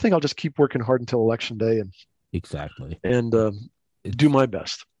 I think I'll just keep working hard until election day, Exactly. and do It's my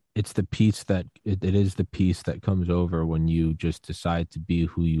best. it's the peace that it is the peace that comes over when you just decide to be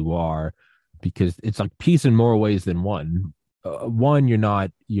who you are, because it's like peace in more ways than one. One, you're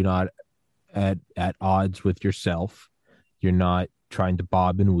not at odds with yourself. You're not trying to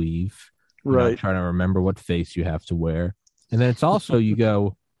bob and weave. You're not Right. trying to remember what face you have to wear. And then it's also you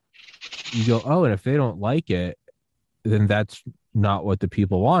go, oh, and if they don't like it, then that's not what the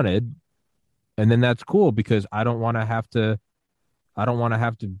people wanted. And then that's cool because I don't want to have to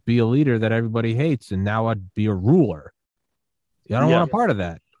be a leader that everybody hates, and now I'd be a ruler. I don't Yeah. want a part of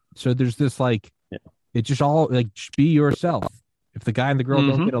that. So there's this like, Yeah. it's just all like, just be yourself. If the guy and the girl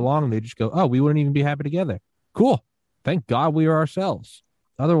don't Mm-hmm. get along, they just go, oh, we wouldn't even be happy together. Cool. Thank God we are ourselves.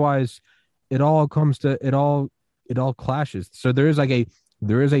 Otherwise, it all clashes. So there is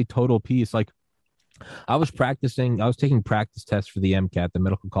a total piece. Like I was taking practice tests for the MCAT, the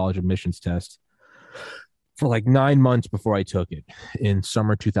medical college admissions test, for like 9 months before I took it in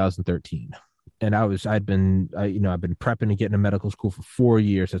summer 2013. And I've been prepping to get into medical school for 4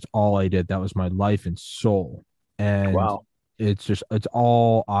 years. That's all I did. That was my life and soul. And Wow. it's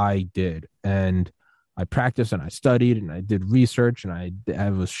all I did. And I practiced and I studied and I did research and I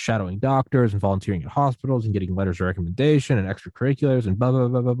was shadowing doctors and volunteering at hospitals and getting letters of recommendation and extracurriculars and blah, blah,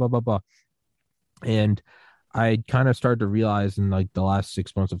 blah, blah, blah, blah, blah. And I kind of started to realize in like the last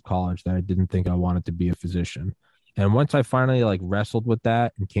 6 months of college that I didn't think I wanted to be a physician. And once I finally like wrestled with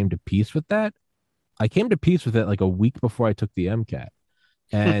that and came to peace with that, I came to peace with it like a week before I took the MCAT.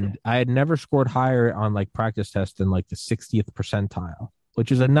 And I had never scored higher on like practice tests than like the 60th percentile,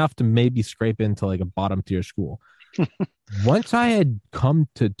 which is enough to maybe scrape into like a bottom tier school. Once I had come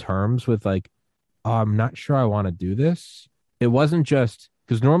to terms with like, oh, I'm not sure I want to do this, it wasn't just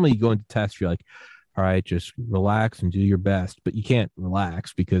because normally you go into tests, you're like, all right, just relax and do your best. But you can't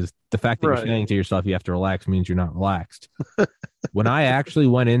relax because the fact that you're Right. saying to yourself you have to relax means you're not relaxed. When I actually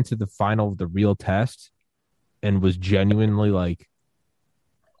went into the real test and was genuinely like,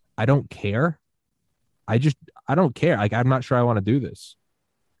 I don't care. I don't care. Like, I'm not sure I want to do this.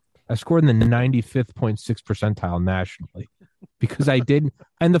 I scored in the 95th.6 percentile nationally because I did.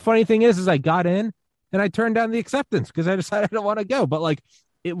 And the funny thing is I got in and I turned down the acceptance because I decided I don't want to go. But like,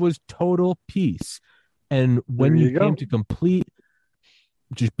 it was total peace. And when There you you came go. to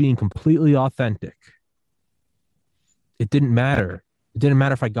just being completely authentic, it didn't matter. It didn't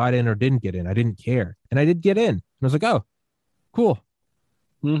matter if I got in or didn't get in. I didn't care. And I did get in. And I was like, oh, cool.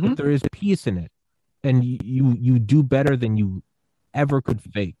 Mm-hmm. But there is peace in it. And you do better than you ever could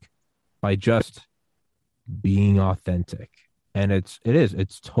fake. by just being authentic. And it's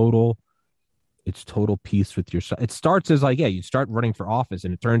total peace with yourself. It starts as like, yeah, you start running for office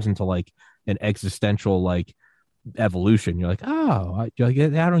and it turns into like an existential like evolution. You're like, oh, you're like,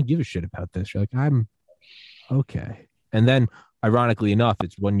 I don't give a shit about this. You're like, I'm okay. And then ironically enough,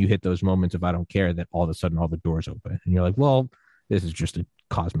 it's when you hit those moments of I don't care that all of a sudden all the doors open and you're like, well, this is just a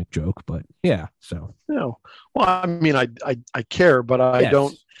cosmic joke, but yeah. So No, well, I mean, I care, but I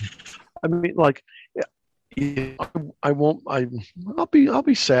don't. yes. I mean, like, yeah, I won't. I'll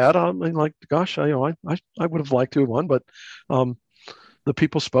be sad. I mean, like, gosh, I would have liked to have won, but um, the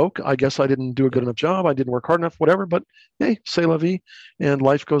people spoke. I guess I didn't do a good enough job. I didn't work hard enough. Whatever. But hey, c'est la vie, and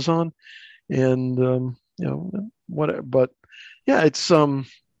life goes on. And what? But yeah, it's But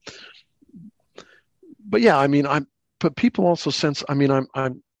yeah, I mean, I'm. But people also sense. I mean, I'm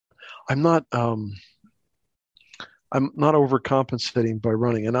not. I'm not overcompensating by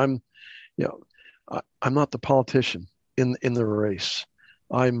running, and you know, I'm not the politician in the race.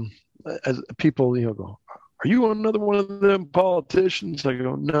 I'm as people, go, are you another one of them politicians? I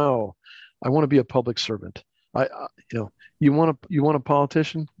go, no, I want to be a public servant. You want a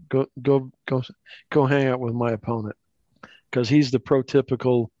politician? Go hang out with my opponent because he's the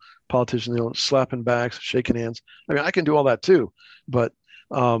prototypical politician. Slapping backs, shaking hands. I mean, I can do all that too, but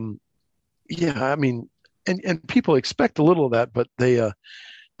yeah, I mean, and people expect a little of that, but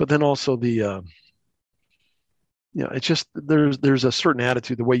but then also it's just there's a certain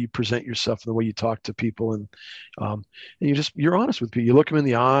attitude, the way you present yourself, and the way you talk to people, and you're honest with people. You look them in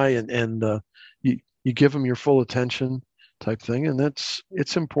the eye, and you give them your full attention, type thing, and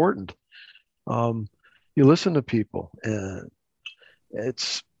it's important. You listen to people, and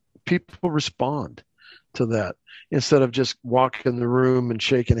it's people respond to that instead of just walking the room and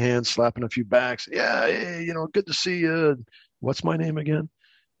shaking hands, slapping a few backs. Yeah, hey, good to see you. What's my name again?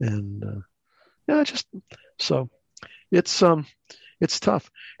 And yeah, just so it's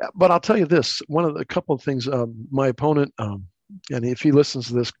tough. But I'll tell you this: a couple of things. My opponent, and if he listens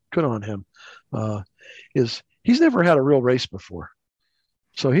to this, good on him. Is he's never had a real race before,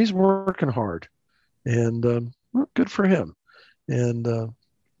 so he's working hard, and well, good for him. And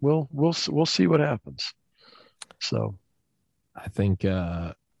we'll see what happens. So I think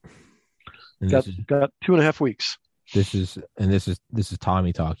got 2.5 weeks. This is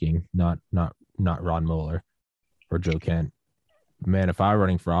Tommy talking, not Ron Moeller or Joe Kent. Man, if I were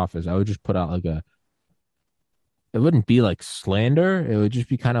running for office, I would just put out like it wouldn't be like slander. It would just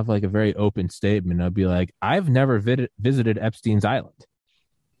be kind of like a very open statement. I'd be like, I've never visited Epstein's Island,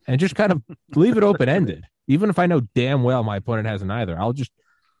 and just kind of leave it open ended. Even if I know damn well my opponent hasn't either,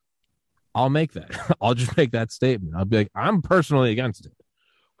 I'll make that. I'll just make that statement. I'll be like, I'm personally against it.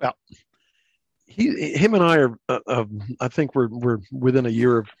 Well, him and I are, I think we're within a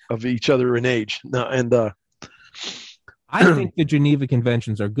year of each other in age now, and I think the Geneva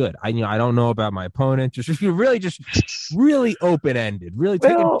Conventions are good. I don't know about my opponent. Just really open ended. Really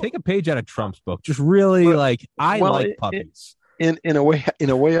take a page out of Trump's book. Just really like puppies. In a way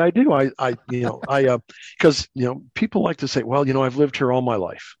I do. I because people like to say, well, I've lived here all my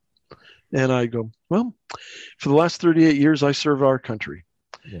life, and I go, well, for the last 38 years I served our country.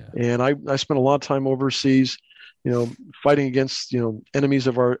 Yeah. And I spent a lot of time overseas, fighting against enemies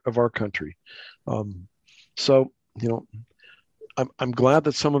of our country. So I'm glad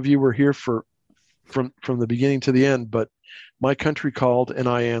that some of you were here from the beginning to the end, but my country called and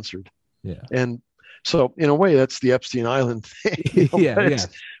I answered. Yeah. And so in a way, that's the Epstein Island thing.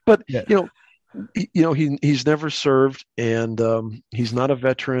 But he's never served, and he's not a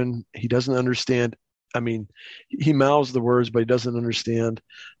veteran. He doesn't understand. I mean, he mouths the words, but he doesn't understand.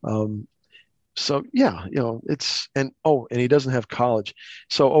 So yeah, and he doesn't have college.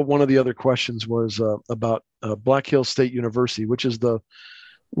 So one of the other questions was about Black Hills State University, which is the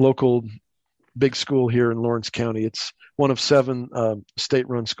local big school here in Lawrence County. It's one of 7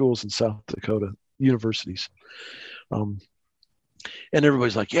 state-run schools in South Dakota universities. And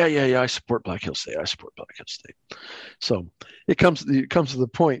everybody's like, yeah, I support Black Hills State. I support Black Hills State. So it comes to the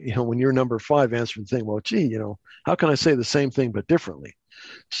point, when you're number 5 answering the thing, well, gee, how can I say the same thing but differently?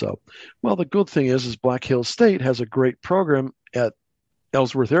 So, well, the good thing is Black Hills State has a great program at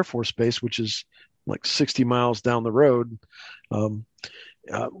Ellsworth Air Force Base, which is like 60 miles down the road.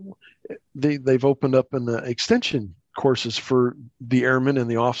 They've opened up an extension courses for the airmen and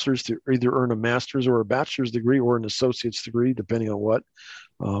the officers to either earn a master's or a bachelor's degree or an associate's degree, depending on what.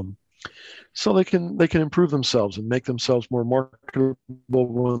 So they can improve themselves and make themselves more marketable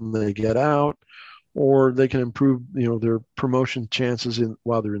when they get out, or they can improve, their promotion chances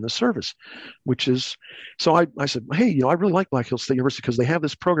while they're in the service, which is, so I said, hey, I really like Black Hills State University because they have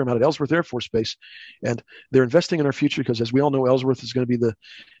this program out at Ellsworth Air Force Base, and they're investing in our future because, as we all know, Ellsworth is going to be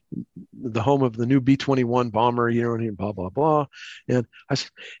the home of the new B-21 bomber, and blah, blah, blah. And I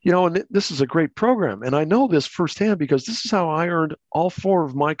said, and this is a great program. And I know this firsthand because this is how I earned all 4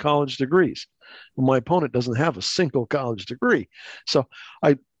 of my college degrees. My opponent doesn't have a single college degree. So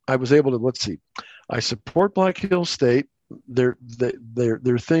I was able to, let's see, I support Black Hills State. They're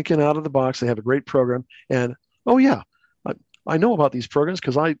thinking out of the box. They have a great program. And, oh yeah, I know about these programs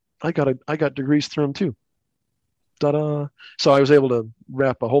because I got degrees through them too. Ta-da. So I was able to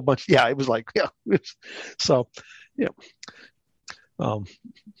wrap a whole bunch. Yeah, it was like, yeah. So, yeah.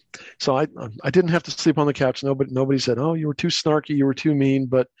 So I didn't have to sleep on the couch. Nobody said, oh, you were too snarky, you were too mean.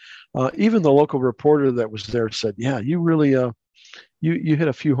 But even the local reporter that was there said, yeah, you really, you hit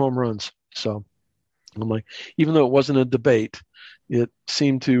a few home runs. So I'm like, even though it wasn't a debate, it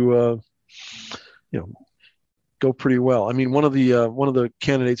seemed to, go pretty well. I mean, one of the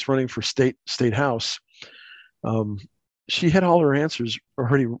candidates running for state house, she had all her answers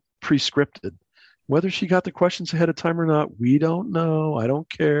already pre-scripted. Whether she got the questions ahead of time or not, we don't know. I don't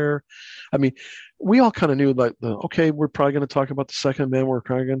care. I mean, we all kind of knew, like, okay, we're probably going to talk about the Second Amendment. We're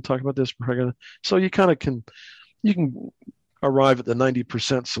probably going to talk about this. So you kind of you can arrive at the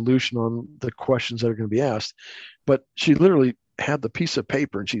 90% solution on the questions that are going to be asked. But she literally had the piece of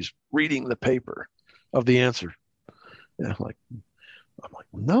paper and she's reading the paper of the answer. And I'm like,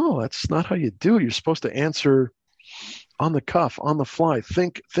 no, that's not how you do it. You're supposed to answer on the cuff, on the fly.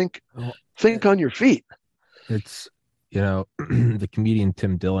 Think on your feet. It's, the comedian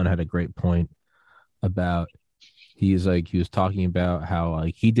Tim Dillon had a great point about, he was talking about how,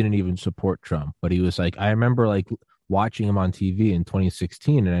 like, he didn't even support Trump, but he was like, I remember, like, watching him on TV in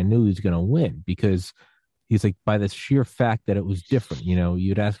 2016 and I knew he was going to win because he's like, by the sheer fact that it was different.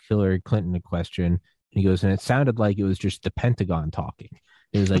 You'd ask Hillary Clinton a question and he goes, and it sounded like it was just the Pentagon talking.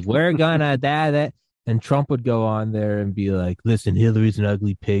 It was like, we're gonna that. And Trump would go on there and be like, listen, Hillary's an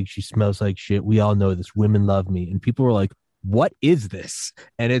ugly pig. She smells like shit. We all know this. Women love me. And people were like, what is this?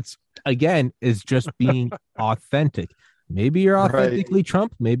 And it's just being authentic. Maybe you're authentically right.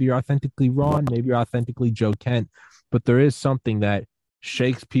 Trump. Maybe you're authentically Ron. Maybe you're authentically Joe Kent. But there is something that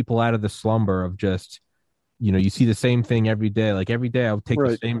shakes people out of the slumber of just, you see the same thing every day. Like every day I'll take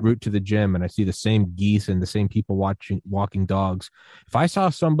the same route to the gym and I see the same geese and the same people walking dogs. If I saw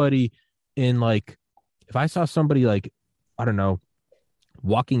somebody like, I don't know,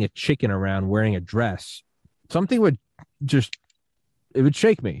 walking a chicken around wearing a dress, something would it would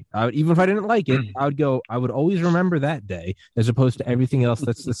shake me. Even if I didn't like it, I would always remember that day as opposed to everything else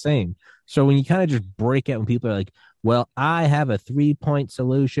that's the same. So when you kind of just break out when people are like, well, I have a 3-point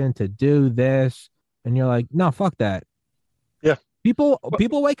solution to do this. And you're like, no, fuck that. Yeah. People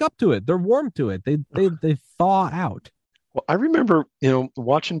wake up to it. They're warm to it. They thaw out. Well, I remember,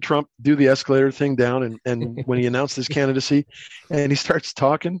 watching Trump do the escalator thing down and when he announced his candidacy and he starts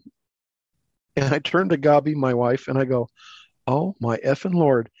talking and I turn to Gabi, my wife, and I go, oh my effing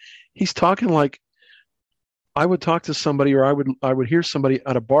Lord. He's talking like I would talk to somebody or I would hear somebody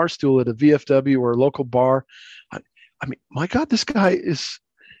at a bar stool at a VFW or a local bar. I mean, my God, this guy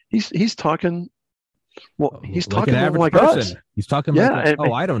he's talking. Well, he's talking like an average like person. us. He's talking like,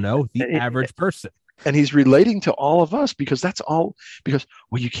 I don't know, the average person. And he's relating to all of us because well,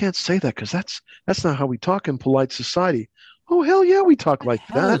 you can't say that because that's not how we talk in polite society. Oh, hell yeah, we talk like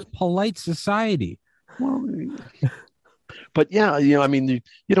that. Is polite society. Well, but yeah, I mean,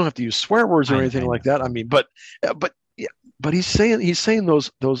 you don't have to use swear words or anything like that. I mean, but he's saying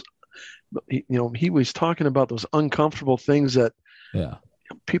those, he was talking about those uncomfortable things that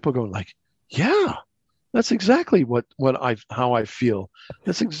people go like, yeah, that's exactly how I feel.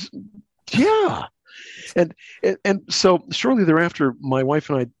 Yeah. And so shortly thereeafter, my wife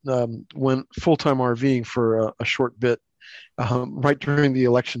and I went full-time RVing for a short bit, right during the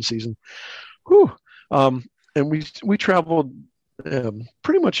election season. Whew. And we traveled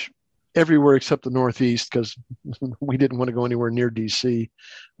pretty much everywhere except the Northeast because we didn't want to go anywhere near DC.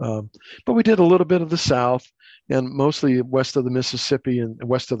 But we did a little bit of the South and mostly west of the Mississippi and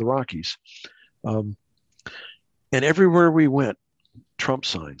west of the Rockies. And everywhere we went, Trump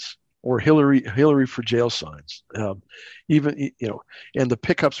signs or Hillary for jail signs, even, and the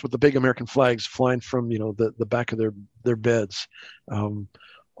pickups with the big American flags flying from, the back of their beds,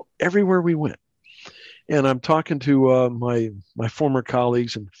 everywhere we went. And I'm talking to my former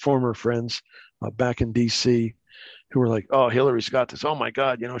colleagues and former friends back in DC who were like, oh, Hillary's got this. Oh, my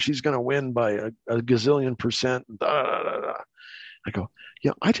God, she's going to win by a gazillion %. Da, da, da, da. I go,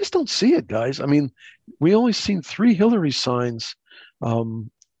 yeah, I just don't see it, guys. I mean, we only seen 3 Hillary signs um,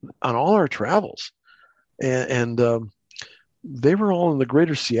 on all our travels, and they were all in the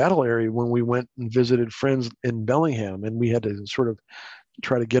greater Seattle area when we went and visited friends in Bellingham, and we had to sort of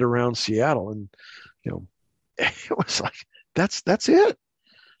try to get around Seattle, and you know, it was like that's it.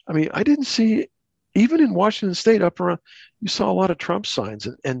 I mean, I didn't see even in Washington State up around. You saw a lot of Trump signs,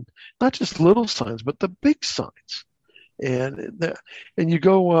 and not just little signs, but the big signs. And you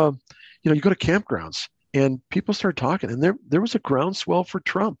go, you go to campgrounds, and people start talking, and there was a groundswell for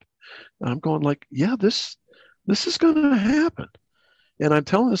Trump. And I'm going like, yeah, this is going to happen. And I'm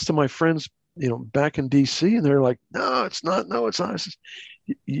telling this to my friends, back in D.C., and they're like, no, it's not. No, it's not. I says,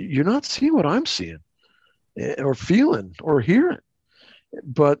 you're not seeing what I'm seeing, or feeling, or hearing.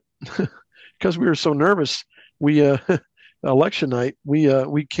 But because we were so nervous, we election night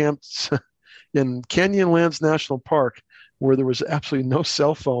we camped in Canyonlands National Park, where there was absolutely no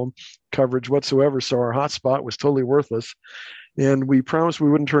cell phone coverage whatsoever. So our hotspot was totally worthless. And we promised we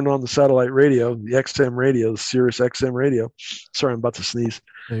wouldn't turn on the satellite radio, the XM radio, the Sirius XM radio. Sorry, I'm about to sneeze.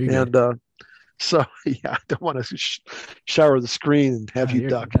 And so, yeah, I don't want to shower the screen and have you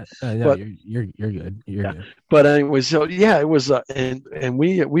duck. No, but you're good. You're good. But anyway, so yeah, it was, and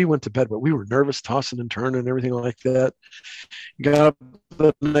we went to bed, but we were nervous, tossing and turning and everything like that. Got up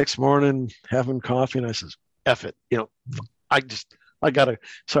the next morning having coffee, and I says, "F it," I gotta.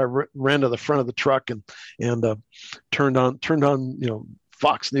 So I ran to the front of the truck and turned on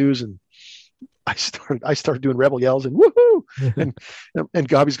Fox News, and I started doing rebel yells and woohoo, and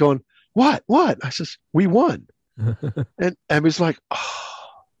Gobby's going, what? I says, we won, and it was like,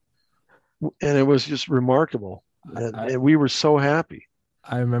 oh, and it was just remarkable, and we were so happy.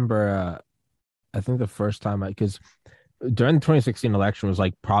 I remember, I think the first time because during the 2016 election was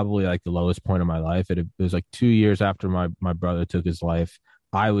like probably like the lowest point of my life. It was like 2 years after my brother took his life.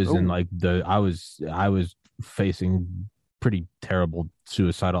 I was in like I was facing pretty terrible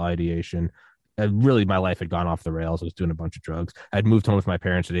suicidal ideation. And really, my life had gone off the rails. I was doing a bunch of drugs. I'd moved home with my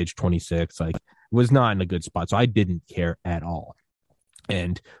parents at age 26. Like, was not in a good spot. So I didn't care at all.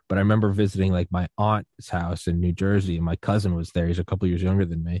 But I remember visiting like my aunt's house in New Jersey, and my cousin was there. He's a couple years younger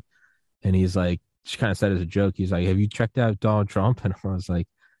than me. And he's like, she kind of said as a joke, he's like, have you checked out Donald Trump? And I was like,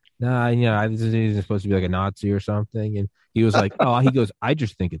 nah, he's supposed to be like a Nazi or something. And he was like, oh, he goes, I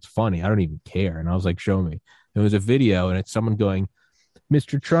just think it's funny. I don't even care. And I was like, show me. It was a video, and it's someone going,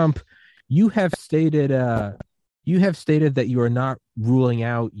 Mr. Trump, you have stated that you are not ruling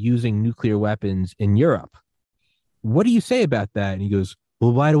out using nuclear weapons in Europe. What do you say about that? And he goes,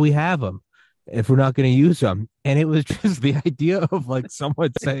 well, why do we have them if we're not going to use them? And it was just the idea of like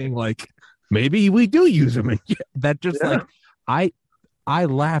someone saying like, maybe we do use them. And that just like, I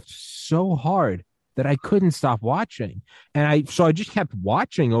laughed so hard that I couldn't stop watching. And I just kept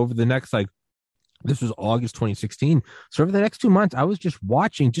watching over the next, like, this was August 2016. So over the next 2 months, I was just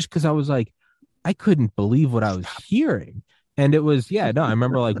watching just because I was like, I couldn't believe what I was hearing. And it was, I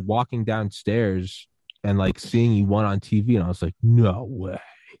remember like walking downstairs and like seeing he won on TV. And I was like, no way.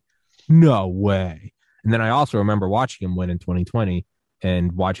 And then I also remember watching him win in 2020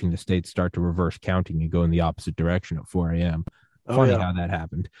 and watching the states start to reverse counting and go in the opposite direction at 4 a.m. Funny how that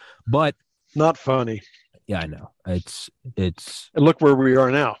happened, but not funny. Yeah, I know. It's and look where we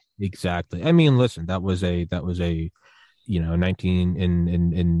are now. Exactly. I mean, listen, that was a 19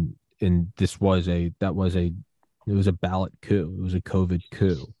 in this was a it was a ballot coup. It was a COVID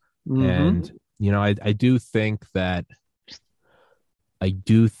coup. Mm-hmm. And I do think that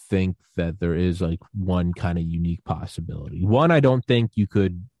there is like one kind of unique possibility. One, I don't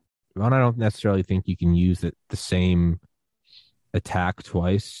necessarily think you can use the same attack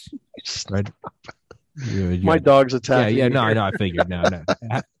twice. Right? My dog's attacking. Yeah, no, I know. I figured. No,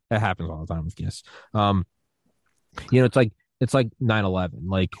 that happens all the time with Kiss. It's like 9/11.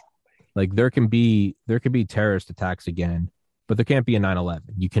 Like there can be terrorist attacks again, but there can't be a 9/11.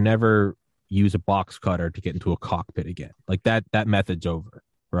 You can never use a box cutter to get into a cockpit again. Like that method's over,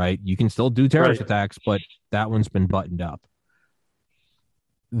 right? You can still do terrorist attacks, but that one's been buttoned up.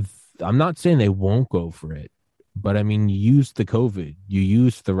 I'm not saying they won't go for it, but I mean, you used the COVID, you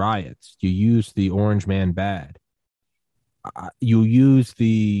used the riots, you used the Orange Man bad. You use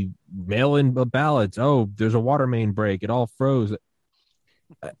the mail-in ballots. Oh, there's a water main break. It all froze.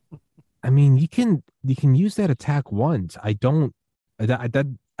 I mean, you can use that attack once. I do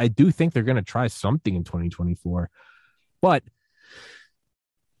think they're going to try something in 2024, but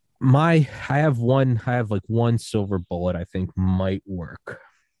I have one silver bullet I think might work,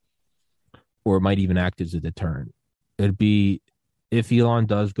 or it might even act as a deterrent. It'd be if Elon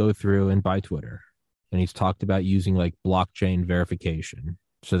does go through and buy Twitter, and he's talked about using like blockchain verification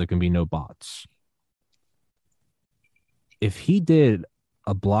so there can be no bots. If he did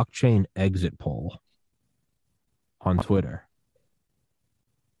a blockchain exit poll on Twitter,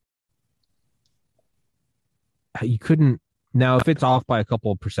 you couldn't. Now, if it's off by a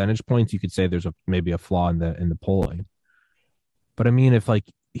couple of percentage points, you could say there's maybe a flaw in the polling. But I mean, if like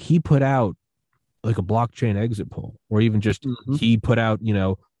he put out like a blockchain exit poll, or even just he put out,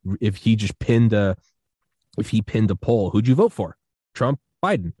 if he just pinned a poll, who'd you vote for? Trump,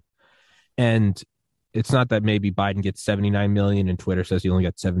 Biden. And it's not that maybe Biden gets 79 million and Twitter says he only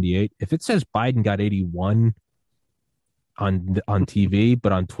got 78. If it says Biden got 81 on TV,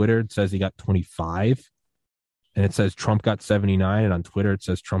 but on Twitter it says he got 25, and it says Trump got 79, and on Twitter it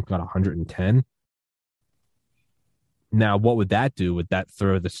says Trump got 110. Now, what would that do? Would that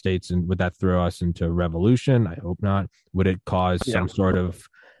throw the states, and would that throw us into revolution? I hope not. Would it cause some sort of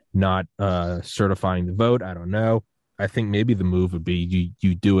not certifying the vote? I don't know. I think maybe the move would be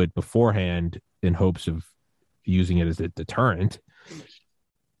you do it beforehand in hopes of using it as a deterrent.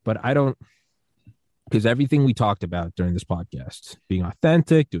 But I don't, because everything we talked about during this podcast, being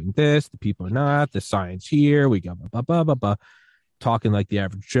authentic, doing this, the people are not, the science here, we got blah, blah, blah, blah, blah, talking like the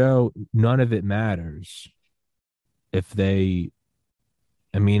average Joe, none of it matters if they,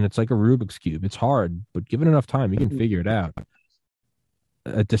 I mean, it's like a Rubik's Cube. It's hard, but given enough time, you can figure it out.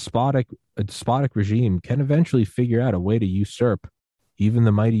 A despotic regime can eventually figure out a way to usurp even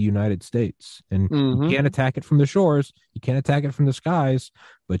the mighty United States. And you can't attack it from the shores. You can't attack it from the skies,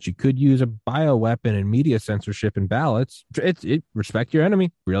 but you could use a bioweapon and media censorship and ballots. Respect your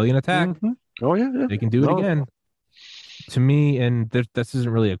enemy. Brilliant attack. Oh, yeah. They can do it again. To me, and this isn't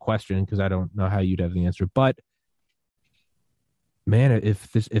really a question because I don't know how you'd have the answer, but man,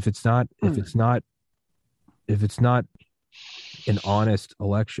 if it's not an honest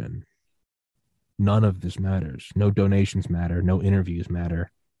election, none of this matters. No donations matter. No interviews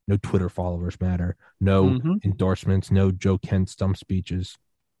matter. No Twitter followers matter. No endorsements. No Joe Kent stump speeches.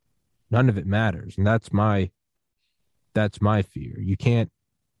 None of it matters, and that's my fear. You can't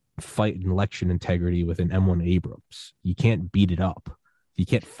fight an election integrity with an M1 Abrams. You can't beat it up. You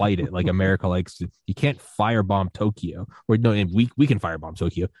can't fight it like America likes to. You can't firebomb Tokyo. Or no, we can firebomb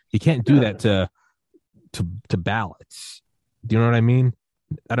Tokyo. You can't do that to ballots. Do you know what I mean?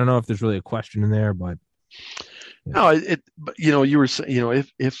 I don't know if there's really a question in there, but no, but you were saying,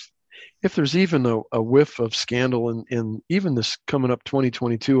 if there's even a whiff of scandal in even this coming up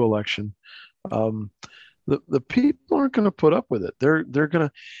 2022 election, the people aren't going to put up with it. They're going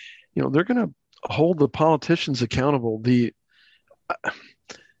to hold the politicians accountable. The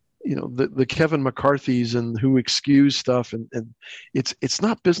Kevin McCarthy's and who excuse stuff, and it's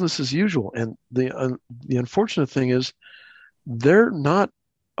not business as usual. And the unfortunate thing is they're not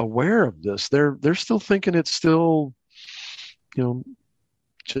aware of this. They're still thinking it's still,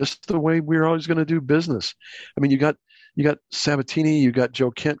 just the way we're always going to do business. I mean, you got Sabatini, you got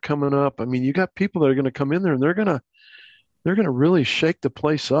Joe Kent coming up. I mean, you got people that are going to come in there and they're going to really shake the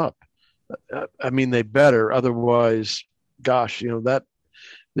place up. I mean, they better, otherwise, gosh,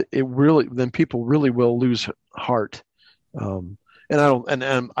 then people really will lose heart. And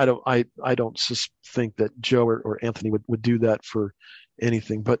I don't think that Joe or Anthony would do that for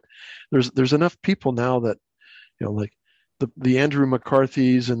anything. But there's enough people now that, like the Andrew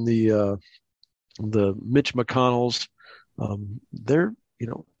McCarthy's and the Mitch McConnells, they're,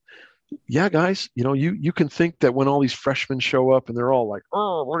 yeah, guys, you can think that when all these freshmen show up and they're all like,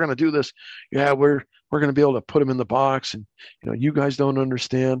 oh, we're going to do this. Yeah, we're going to be able to put them in the box. And, you guys don't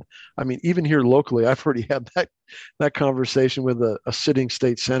understand. I mean, even here locally, I've already had that conversation with a sitting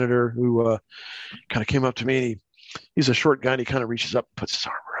state senator who kind of came up to me. And he's a short guy and he kind of reaches up and puts his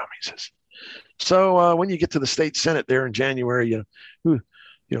arm around me. He says, so when you get to the state Senate there in January,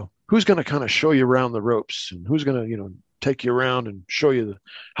 who's going to kind of show you around the ropes, and who's going to, take you around and show you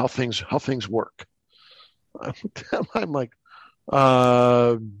how things work? I'm like,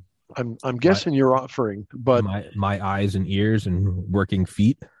 I'm guessing you're offering, but my eyes and ears and working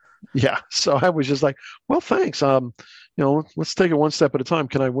feet. Yeah. So I was just like, well, thanks. Let's take it one step at a time.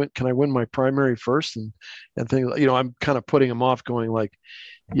 Can I win my primary first? And things, I'm kind of putting him off, going like,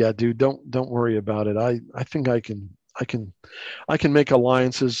 yeah, dude, don't worry about it. I think I can make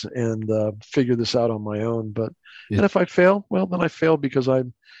alliances and figure this out on my own. But and if I fail, well, then I fail because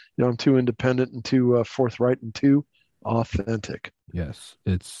I'm too independent and too forthright and too authentic. Yes,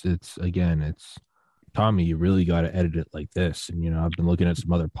 it's Tommy. You really got to edit it like this. And I've been looking at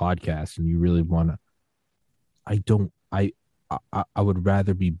some other podcasts, and you really want to. I would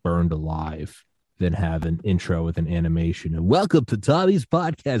rather be burned alive than have an intro with an animation. And welcome to Tommy's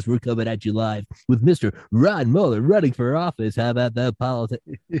podcast. We're coming at you live with Mr. Ron Moeller running for office. How about that politics?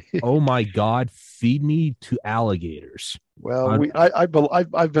 Oh my God, feed me to alligators. Well, I've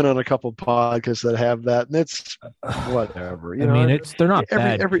been on a couple of podcasts that have that, and it's whatever. I mean, they're not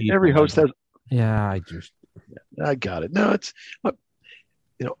bad. Every host has. Yeah, I got it. No, it's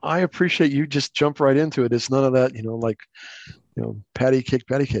I appreciate you just jump right into it. It's none of that, patty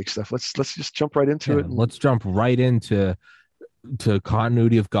cake stuff. Let's just jump right into it. Let's jump right into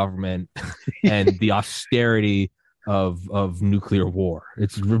continuity of government and the austerity of nuclear war.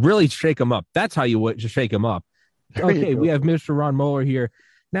 It's really shake them up. That's how you would just shake them up. Okay, we have Mr. Ron Moeller here.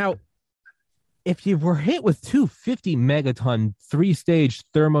 Now, if you were hit with two 50 megaton 3-stage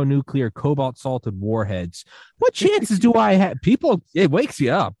thermonuclear cobalt salted warheads, what chances do I have? People, it wakes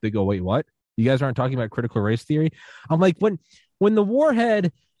you up. They go, wait, what? You guys aren't talking about critical race theory? I'm like, when the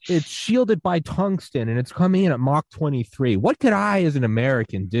warhead is shielded by tungsten and it's coming in at Mach 23, what could I as an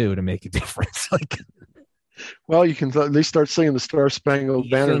American do to make a difference? Well, you can at least start singing the Star Spangled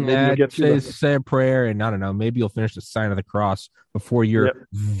Banner. And maybe you'll get say a prayer, and I don't know. Maybe you'll finish the sign of the cross before you're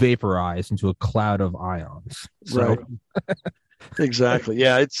vaporized into a cloud of ions. So. Right. Exactly.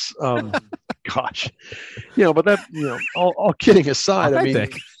 Yeah. It's gosh. But that all kidding aside, I mean,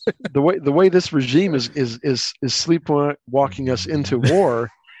 the way this regime is sleepwalking us into war.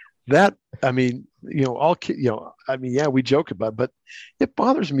 That we joke about, but it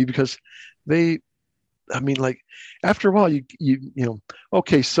bothers me because after a while,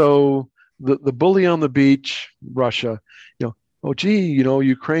 okay, so the bully on the beach, Russia,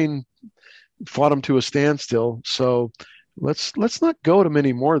 Ukraine fought them to a standstill. So let's not go to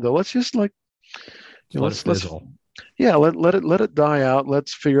many more though. Let's just let it die out.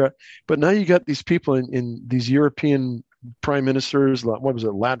 Let's figure out. But now you got these people in these European prime ministers. What was it?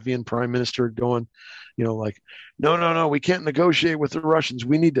 Latvian prime minister going, no, we can't negotiate with the Russians.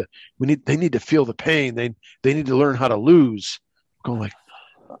 They need to feel the pain. They need to learn how to lose. I'm going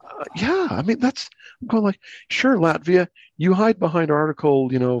I'm going like, sure, Latvia, you hide behind Article,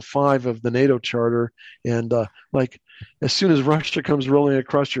 5 of the NATO Charter. And as soon as Russia comes rolling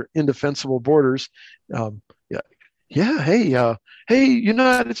across your indefensible borders, hey,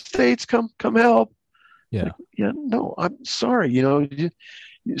 United States, come help. Yeah. No, I'm sorry. You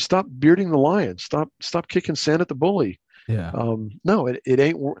stop bearding the lion. Stop kicking sand at the bully. Yeah. No, it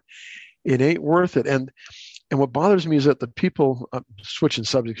ain't worth it. And what bothers me is that the people, switching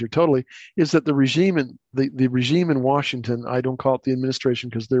subject here totally, is that the regime in Washington, I don't call it the administration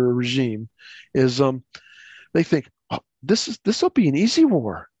because they're a regime, is they think, this will be an easy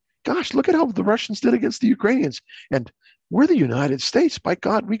war. Gosh, look at how the Russians did against the Ukrainians. And we're the United States. By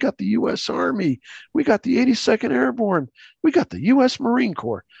God, we got the U.S. Army. We got the 82nd Airborne. We got the U.S. Marine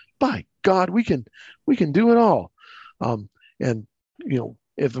Corps. By God, we can do it all.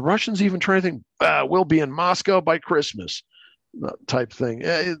 If the Russians even try to think, we'll be in Moscow by Christmas, type thing.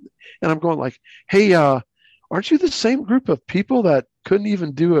 And I'm going like, hey, aren't you the same group of people that couldn't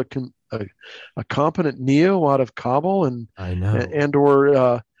even do a competent NEO out of Kabul and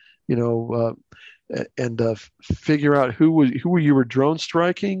figure out who you were drone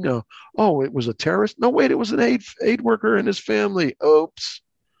striking? It was a terrorist. No, wait, it was an aid worker and his family. Oops.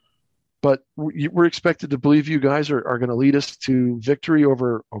 But we're expected to believe you guys are going to lead us to victory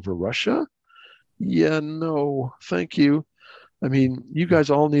over Russia? Yeah, no, thank you. I mean, you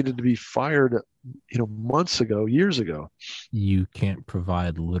guys all needed to be fired, months ago, years ago. You can't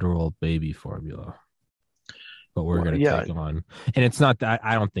provide literal baby formula, but we're going to take on. And it's not that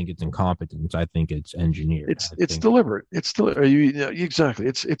I don't think it's incompetence. I think it's engineered. It's deliberate. It's exactly.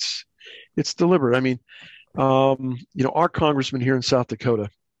 It's deliberate. I mean, our congressman here in South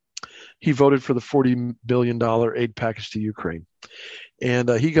Dakota, he voted for the $40 billion aid package to Ukraine. And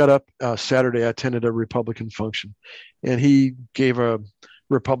he got up Saturday. I attended a Republican function, and he gave a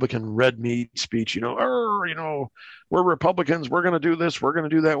Republican red meat speech. We're Republicans. We're going to do this. We're going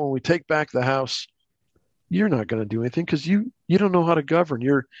to do that when we take back the House. You're not going to do anything because you don't know how to govern.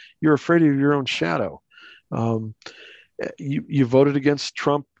 You're afraid of your own shadow. You voted against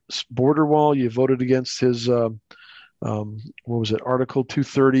Trump's border wall. You voted against his Article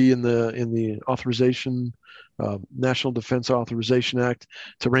 230 in the authorization, National Defense Authorization Act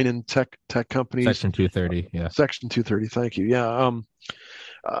to rein in tech companies. Section 230, yeah. Section 230, thank you. Yeah.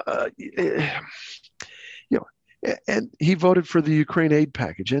 And he voted for the Ukraine aid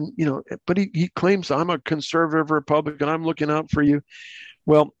package, and but he claims, I'm a conservative Republican. I'm looking out for you.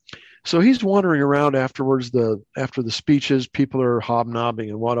 Well, so he's wandering around afterwards. After the speeches, people are hobnobbing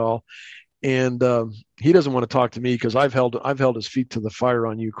and what all. and he doesn't want to talk to me because I've held his feet to the fire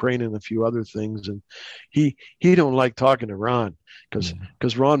on Ukraine and a few other things, and he don't like talking to Ron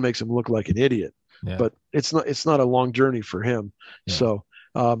because Ron makes him look like an idiot. Yeah. But it's not a long journey for him. Yeah. So,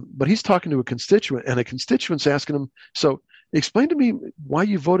 but he's talking to a constituent, and a constituent's asking him, so explain to me why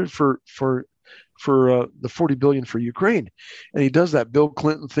you voted for the 40 billion for Ukraine. And he does that Bill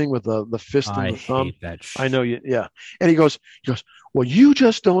Clinton thing with the fist and I the thumb. hate that I know you. Yeah. And he goes, well, you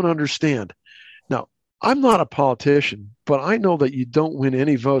just don't understand. Now, I'm not a politician, but I know that you don't win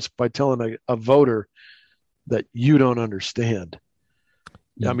any votes by telling a voter that you don't understand.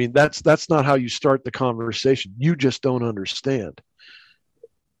 Yeah. I mean, that's not how you start the conversation. You just don't understand.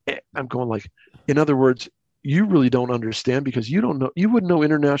 I'm going like, in other words, you really don't understand because you don't know. You wouldn't know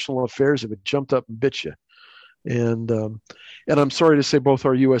international affairs if it jumped up and bit you. And I'm sorry to say, both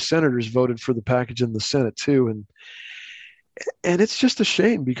our U.S. senators voted for the package in the Senate too, and it's just a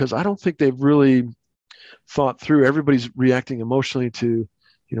shame because I don't think they've really thought through. Everybody's reacting emotionally to,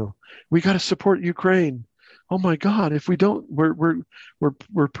 we got to support Ukraine. Oh my God, if we don't, we're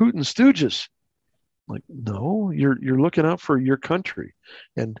Putin's stooges. Like, no, you're looking out for your country.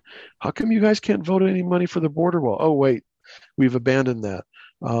 And how come you guys can't vote any money for the border wall? Oh wait, we've abandoned that.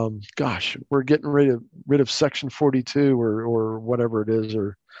 Gosh, we're getting rid of Section 42 or whatever it is,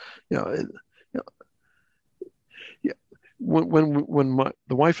 or yeah. When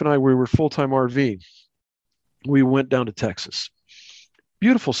the wife and I, we were full-time RV, we went down to Texas.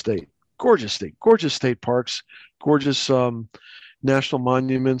 Beautiful state, gorgeous state parks, gorgeous national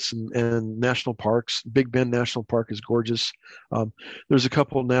monuments and national parks. Big Bend National Park is gorgeous. There's a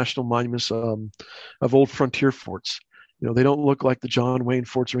couple of national monuments of old frontier forts. They don't look like the John Wayne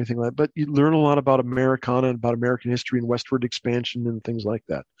forts or anything like that, but you learn a lot about Americana and about American history and westward expansion and things like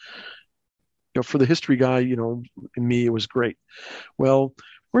that. For the history guy, in me, it was great. Well,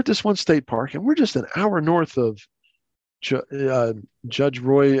 we're at this one state park, and we're just an hour north of Judge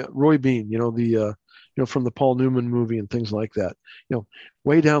Roy Bean, the from the Paul Newman movie and things like that.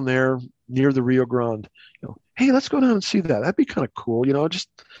 Way down there near the Rio Grande. Hey, let's go down and see that. That'd be kind of cool. Just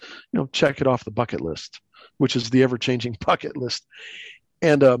check it off the bucket list, which is the ever-changing bucket list.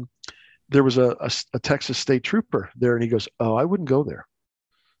 And there was a Texas state trooper there, and he goes, "Oh, I wouldn't go there.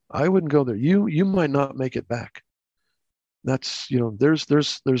 I wouldn't go there. You might not make it back. That's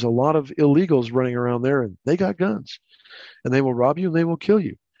there's a lot of illegals running around there, and they got guns, and they will rob you and they will kill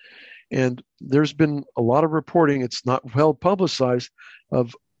you." And there's been a lot of reporting, it's not well publicized,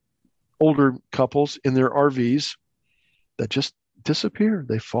 of older couples in their RVs that just disappear.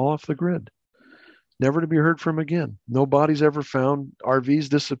 They fall off the grid, never to be heard from again. No bodies ever found. RVs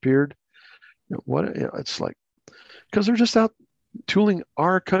disappeared. It's like, because they're just out tooling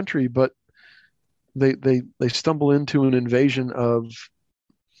our country, but they stumble into an invasion of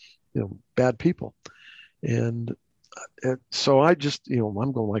bad people. And so I just,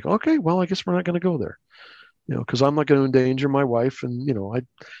 I'm going like, okay, well, I guess we're not going to go there, because I'm not going to endanger my wife. And,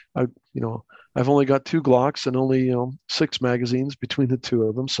 I've only got 2 Glocks and only, 6 magazines between the 2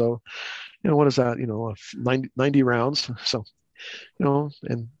 of them. So, what is that? 90 rounds. So,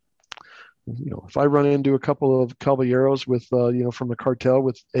 and, if I run into a couple of caballeros with, from the cartel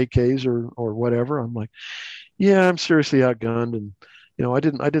with AKs or whatever, I'm like, yeah, I'm seriously outgunned. And, I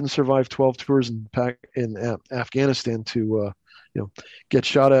didn't survive 12 tours in Afghanistan to get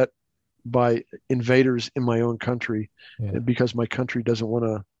shot at by invaders in my own country, because my country doesn't want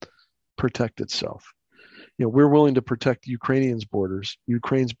to protect itself. We're willing to protect Ukraine's borders,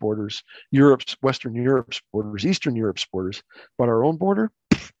 Western Europe's borders, Eastern Europe's borders, but our own border,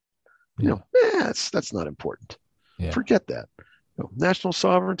 that's not important. Yeah. Forget that. National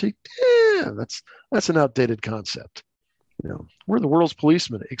sovereignty, that's an outdated concept. We're the world's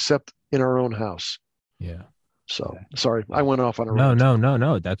policemen, except in our own house. Yeah. So sorry, I went off on a rant.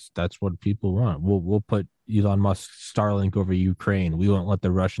 No. That's what people want. We'll put Elon Musk's Starlink over Ukraine. We won't let the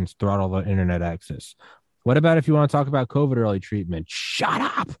Russians throttle the internet access. What about if you want to talk about COVID early treatment? Shut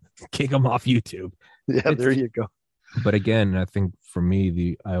up. Kick them off YouTube. Yeah, there you go. But again, I think for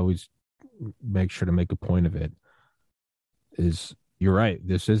me, I always make sure to make a point of it is, you're right.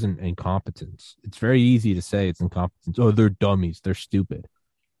 This isn't incompetence. It's very easy to say it's incompetence. Oh, they're dummies. They're stupid.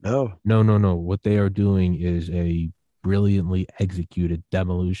 No. What they are doing is a brilliantly executed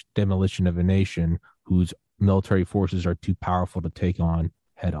demolition of a nation whose military forces are too powerful to take on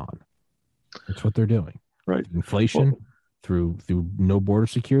head on. That's what they're doing. Right. Inflation, through no border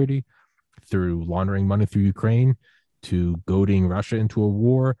security, through laundering money through Ukraine, to goading Russia into a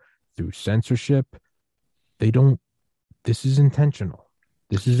war, through censorship. This is intentional.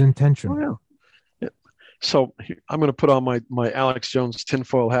 Oh, yeah. So I'm going to put on my Alex Jones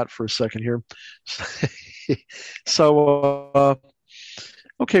tinfoil hat for a second here. So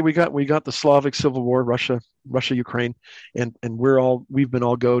okay, we got the Slavic Civil War, Russia, Ukraine, and we've been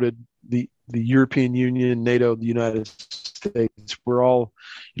all goaded. The European Union, NATO, the United States, we're all,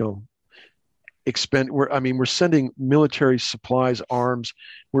 you know, we're sending military supplies, arms.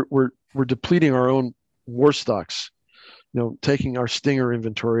 We're depleting our own war stocks. Taking our Stinger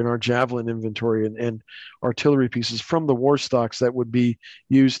inventory and our Javelin inventory and artillery pieces from the war stocks that would be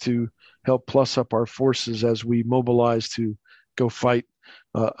used to help plus up our forces as we mobilize to go fight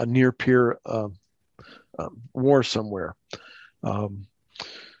a near peer war somewhere.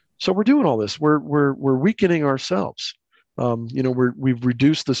 So we're doing all this. We're weakening ourselves. We've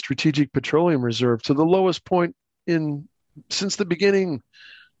reduced the strategic petroleum reserve to the lowest point since the beginning.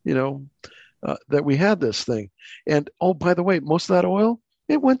 That we had this thing. And oh, by the way, most of that oil,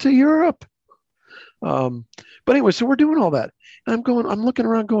 it went to Europe. But anyway, so we're doing all that. And I'm looking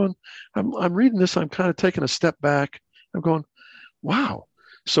around going, I'm reading this, I'm kind of taking a step back. I'm going, wow.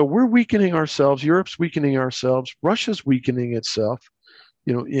 So we're weakening ourselves. Europe's weakening ourselves. Russia's weakening itself.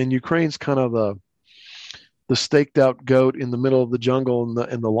 And Ukraine's kind of the staked out goat in the middle of the jungle,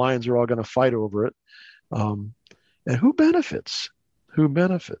 and the lions are all going to fight over it. And who benefits? Who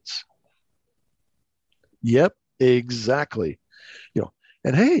benefits? Yep, exactly.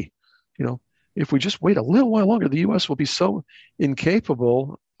 And hey, if we just wait a little while longer, the U.S. will be so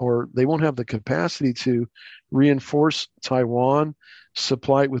incapable, or they won't have the capacity to reinforce Taiwan,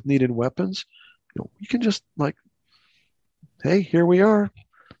 supply it with needed weapons. You can just hey, here we are,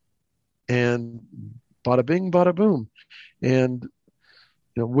 and bada bing, bada boom, and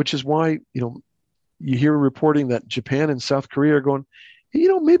which is why you hear reporting that Japan and South Korea are going,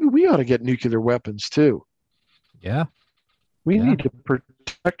 maybe we ought to get nuclear weapons too. Yeah. We need to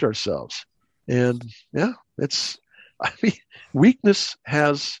protect ourselves. And weakness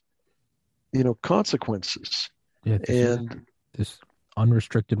has, consequences. Yeah. This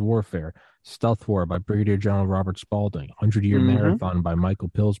unrestricted warfare, Stealth War by Brigadier General Robert Spaulding, 100-Year Marathon by Michael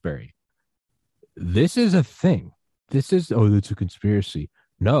Pillsbury. This is a thing. It's a conspiracy.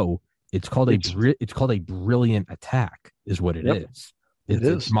 No, it's called a brilliant attack is what it is.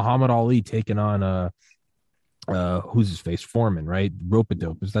 It's Muhammad Ali taking on who's his face? Foreman, right?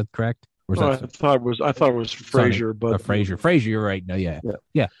 Rope-a-dope. Is that correct? Or is that I thought it was Frazier, but Frazier. You're right. No, yeah.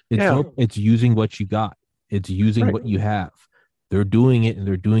 It's using what you got. It's using what you have. They're doing it, and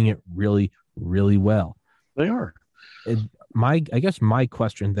they're doing it really, really well. They are. And I guess my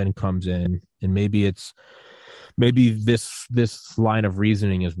question then comes in, and maybe this line of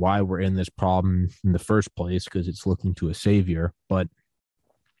reasoning is why we're in this problem in the first place, because it's looking to a savior. But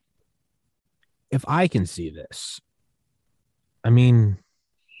if I can see this, I mean,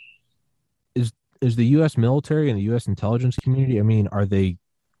 is the U.S. military and the U.S. intelligence community, I mean, are they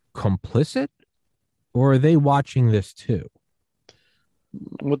complicit, or are they watching this too?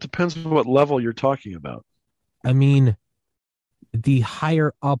 Well, it depends on what level you're talking about. I mean, the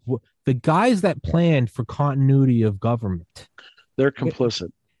higher up, the guys that planned for continuity of government, they're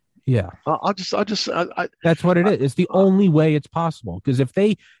complicit. Yeah, that's what it is. It's the only way it's possible, because if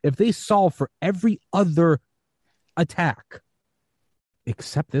they solve for every other attack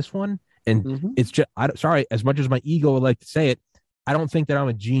except this one, and it's just sorry, as much as my ego would like to say it, I don't think that I'm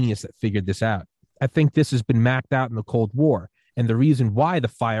a genius that figured this out. I think this has been mapped out in the Cold War. And the reason why the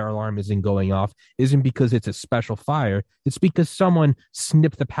fire alarm isn't going off isn't because it's a special fire. It's because someone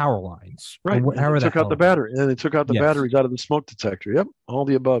snipped the power lines. Right. They took out the battery, and they took out the batteries out of the smoke detector. Yep. All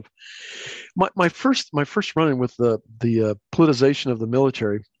the above. My first run-in with the politicization of the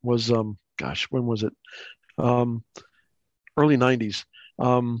military was, when was it? Early 90s.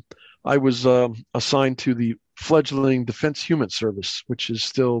 I was assigned to the fledgling Defense Human Service, which is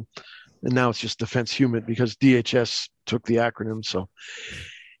still, and now it's just Defense Human because DHS took the acronym. So,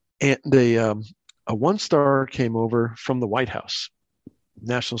 and a one-star came over from the White House,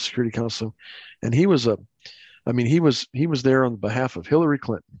 National Security Council, and he was there on behalf of Hillary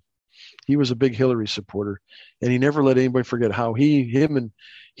Clinton. He was a big Hillary supporter, and he never let anybody forget how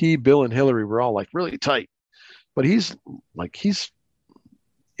Bill and Hillary were all really tight. But he's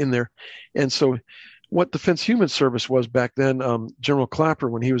in there, and so what Defense Human Service was back then, General Clapper,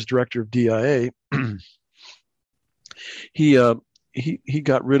 when he was director of DIA, he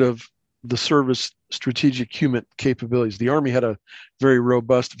got rid of the service strategic human capabilities. The Army had a very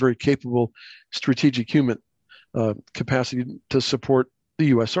robust, very capable strategic human capacity to support the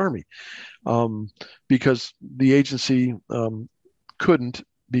U.S. Army, because the agency couldn't,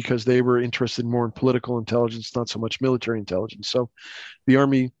 because they were interested more in political intelligence, not so much military intelligence. So the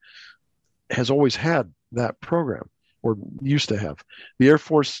Army has always had that program, or used to have. The Air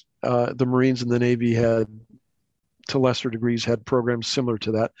Force, the Marines, and the Navy had, to lesser degrees, had programs similar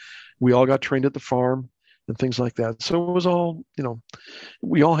to that. We all got trained at the farm and things like that. So it was all,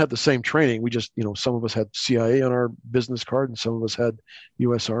 we all had the same training. We just, some of us had CIA on our business card, and some of us had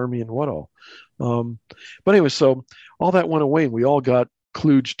U.S. Army and what all. But anyway, so all that went away, and we all got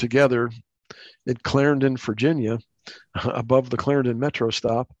kludged together at Clarendon, Virginia, above the Clarendon Metro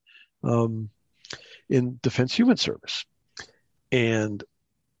stop, in Defense Human Service. And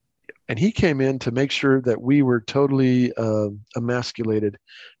he came in to make sure that we were totally emasculated,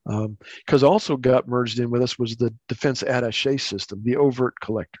 because also got merged in with us was the defense attaché system, the overt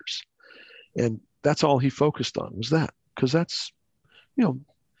collectors. And that's all he focused on, was that, because that's,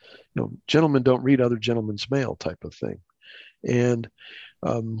 gentlemen don't read other gentlemen's mail type of thing. And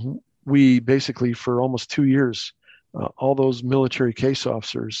we basically, for almost 2 years, all those military case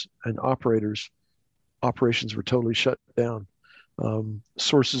officers and operations were totally shut down.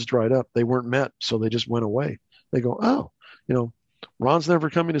 Sources dried up. They weren't met, so they just went away. They go, oh, Ron's never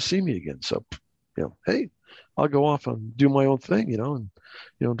coming to see me again. So, hey, I'll go off and do my own thing, and,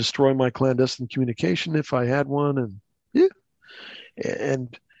 destroy my clandestine communication if I had one. And yeah.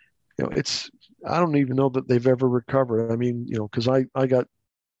 And, I don't even know that they've ever recovered. I mean, because I got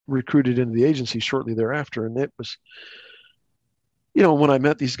recruited into the agency shortly thereafter, and it was, when I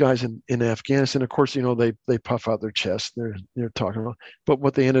met these guys in Afghanistan, of course, they puff out their chest. They're talking about, but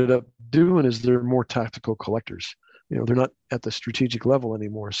what they ended up doing is they're more tactical collectors. They're not at the strategic level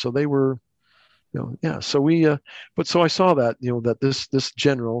anymore. So they were, yeah. So so I saw that, that this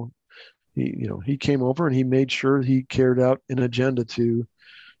general, he came over and he made sure he carried out an agenda to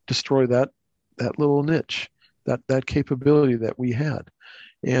destroy that little niche, that capability that we had.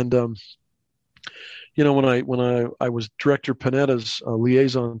 And, when I was Director Panetta's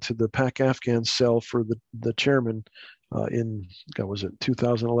liaison to the Pak-Afghan cell for the chairman in, what was it,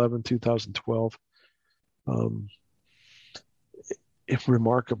 2011, 2012,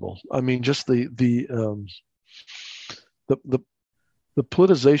 remarkable. I mean, just the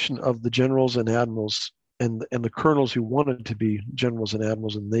politicization of the generals and admirals and the colonels who wanted to be generals and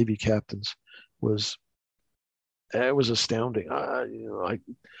admirals and Navy captains was astounding.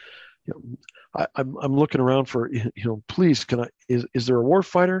 I'm looking around for, please, is there a war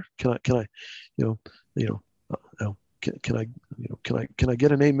fighter? Can I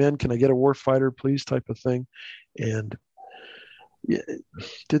get an amen? Can I get a war fighter, please, type of thing? And yeah,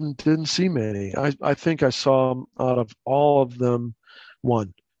 didn't see many. I think I saw out of all of them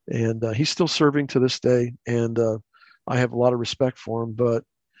one, and he's still serving to this day, and I have a lot of respect for him. But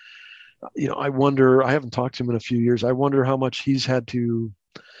I wonder. I haven't talked to him in a few years. I wonder how much he's had to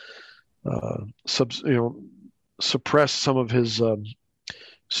suppress some of his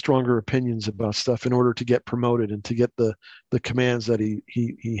stronger opinions about stuff in order to get promoted and to get the commands that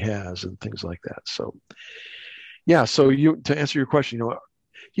he has and things like that. So yeah. So to answer your question,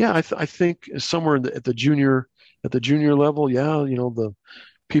 yeah, I think somewhere at the junior level, yeah, the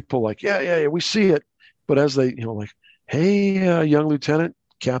people like, yeah, we see it, but as they, like, hey, young lieutenant,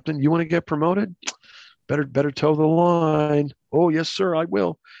 captain, you want to get promoted? Better toe the line. Oh, yes, sir, I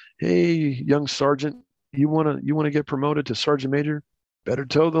will. Hey, young sergeant, you want to get promoted to sergeant major? Better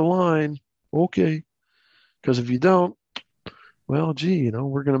toe the line. Okay. Because if you don't, well, gee,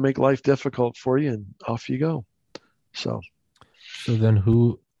 we're going to make life difficult for you, and off you go. So then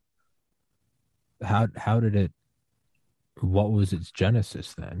how did it, what was its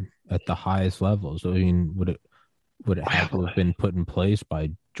genesis then at the highest levels? I mean, would it have to have been put in place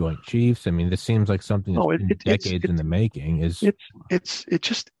by Joint Chiefs? I mean, this seems like something that's been decades in the making. Or is it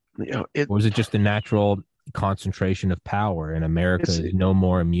just a natural concentration of power, and America is no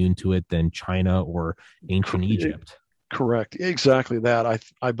more immune to it than China or ancient Egypt? Correct. Exactly that.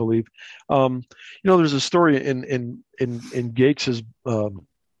 I believe. There's a story in Gates's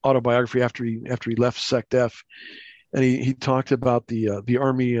autobiography after he left SecDef, and he talked about the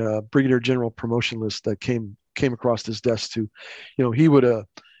Army Brigadier General promotion list that came across his desk to, he would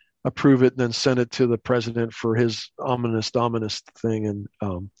approve it and then send it to the president for his ominous thing. And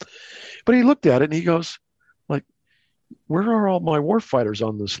but he looked at it and he goes, like, where are all my war fighters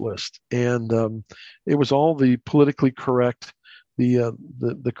on this list? And it was all the politically correct,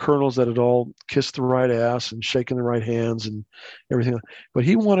 the colonels that had all kissed the right ass and shaken the right hands and everything. But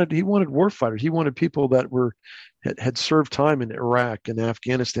he wanted war fighters. He wanted people that had served time in Iraq and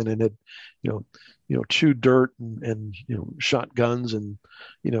Afghanistan and had, chewed dirt and shot guns and,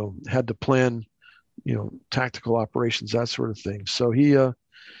 had to plan, tactical operations, that sort of thing. So he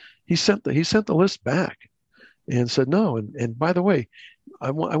sent the list back, and said no. And by the way,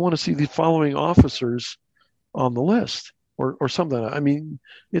 I want to see the following officers on the list, or something. I mean,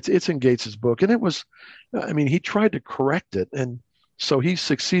 it's in Gates's book, and it was, I mean, he tried to correct it, and so he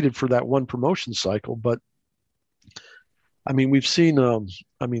succeeded for that one promotion cycle. But I mean, we've seen,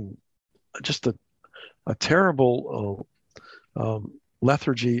 I mean, just a terrible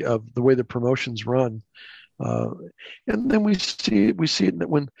lethargy of the way the promotions run. Uh, and then we see it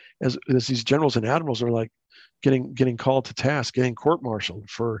when as these generals and admirals are like getting called to task, getting court-martialed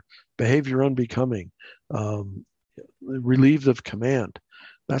for behavior unbecoming, um, relieved of command,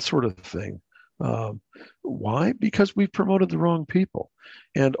 that sort of thing. Why? Because we've promoted the wrong people.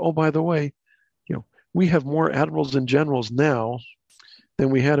 And oh, by the way, we have more admirals and generals now than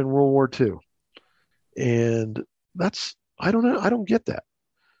we had in World War II, and that's I don't know. I don't get that.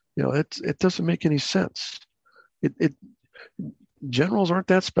 It doesn't make any sense. It generals aren't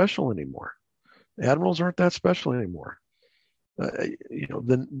that special anymore. Admirals aren't that special anymore.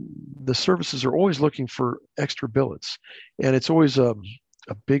 The services are always looking for extra billets, and it's always a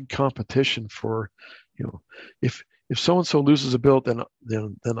big competition for, if so and so loses a billet, then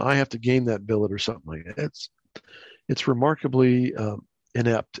I have to gain that billet or something like that. It's remarkably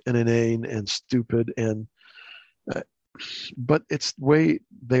inept and inane and stupid, and uh, but it's the way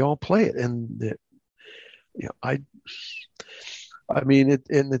they all play it, and I mean,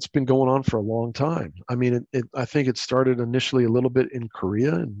 it's been going on for a long time. I mean, I think it started initially a little bit in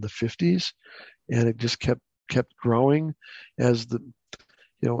Korea in the 50s, and it just kept growing as the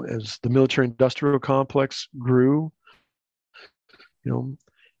military industrial complex grew,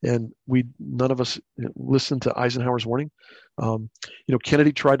 and none of us listened to Eisenhower's warning.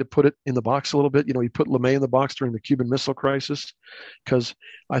 Kennedy tried to put it in the box a little bit. He put LeMay in the box during the Cuban Missile Crisis, because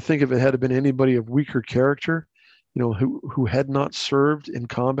I think if it had been anybody of weaker character, who had not served in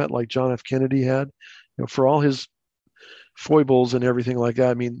combat like John F. Kennedy had, for all his foibles and everything like that.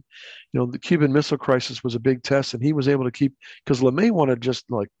 I mean, the Cuban Missile Crisis was a big test, and he was able to keep, because LeMay wanted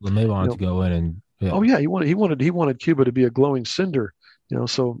just like LeMay wanted to go in and yeah. Oh yeah, he wanted Cuba to be a glowing cinder,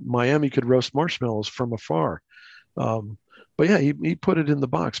 so Miami could roast marshmallows from afar. But yeah, he put it in the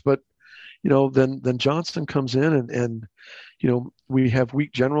box. But then Johnston comes in, and we have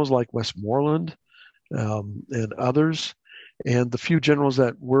weak generals like Westmoreland, and others, and the few generals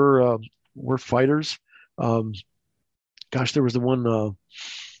that were fighters. Um, Gosh, there was the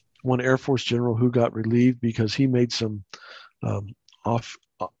one Air Force general who got relieved because he made some um, off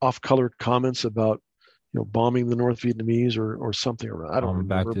off color comments about bombing the North Vietnamese, or something around. I don't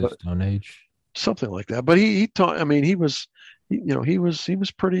Back remember, to the but Stone Age. something like that. But he taught. I mean, he was pretty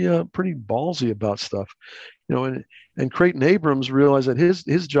ballsy about stuff, and Creighton Abrams realized that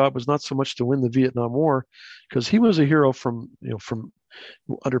his job was not so much to win the Vietnam War, because he was a hero from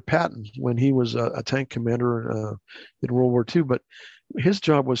under Patton when he was a tank commander in World War II, but his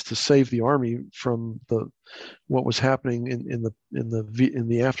job was to save the army from what was happening in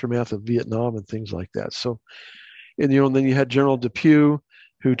the aftermath of Vietnam and things like that. So, and then you had General Depew,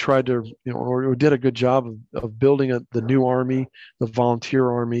 who tried to, or did a good job of building the new army, the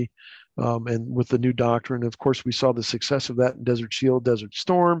volunteer army, and with the new doctrine. Of course, we saw the success of that in Desert Shield, Desert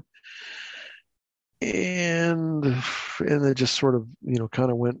Storm, and it just sort of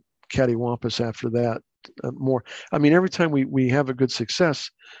kind of went cattywampus after that. More, I mean, every time we have a good success,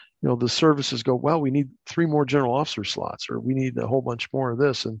 the services go, well, we need 3 more general officer slots, or we need a whole bunch more of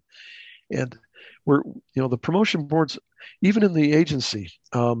this, and we're the promotion boards, even in the agency,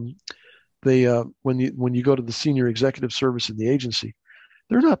 they when you go to the senior executive service in the agency,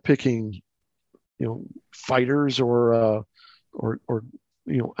 they're not picking fighters or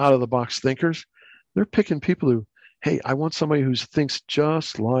out of the box thinkers. They're picking people who, hey, I want somebody who thinks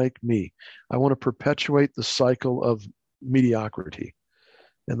just like me. I want to perpetuate the cycle of mediocrity.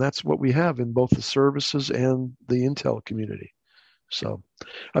 And that's what we have in both the services and the intel community. So,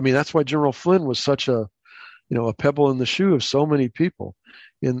 I mean, that's why General Flynn was such a pebble in the shoe of so many people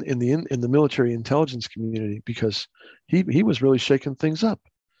in the military intelligence community, because he was really shaking things up,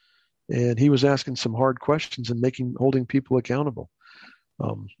 and he was asking some hard questions and holding people accountable.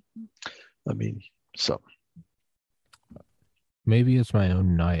 I mean, so Maybe it's my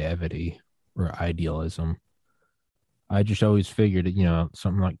own naivety or idealism. I just always figured,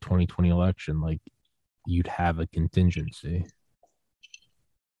 something like 2020 election, like you'd have a contingency.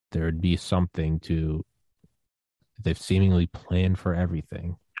 There'd be something to, they've seemingly planned for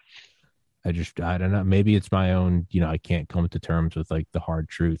everything. I don't know. Maybe it's my own, I can't come to terms with like the hard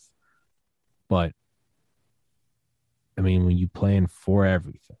truth. But I mean, when you plan for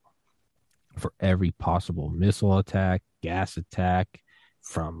everything, for every possible missile attack, gas attack,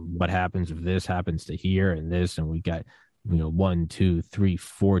 from what happens if this happens to here and this, and we got, you know, 1, 2, 3,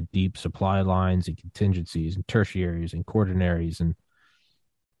 4 deep supply lines and contingencies and tertiaries and quaternary. And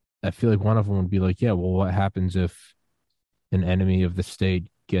I feel like one of them would be like, yeah, well, what happens if an enemy of the state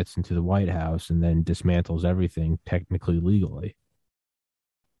gets into the White House and then dismantles everything technically legally?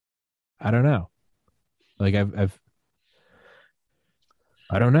 I don't know. Like I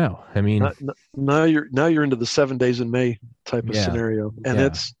don't know. I mean, Now you're into the 7 days in May type of yeah, scenario,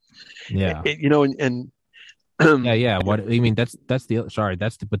 and yeah, yeah, you know, and yeah, yeah. What I mean, that's the sorry,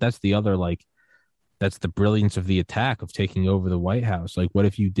 that's the other, like, that's the brilliance of the attack of taking over the White House. Like, what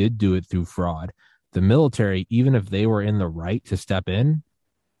if you did do it through fraud? The military, even if they were in the right to step in,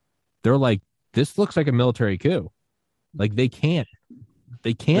 they're like, this looks like a military coup. Like, they can't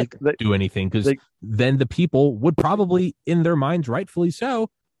do anything, because they then the people would probably, in their minds, rightfully so,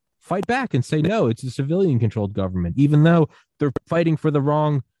 fight back and say, no, it's a civilian controlled government, even though they're fighting for the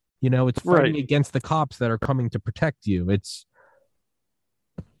wrong, you know, it's fighting right. against the cops that are coming to protect you. It's,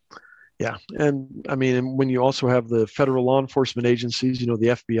 Yeah, and I mean, and when you also have the federal law enforcement agencies, you know, the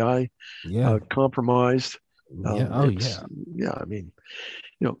FBI yeah, compromised. yeah, oh, It's yeah, yeah, I mean,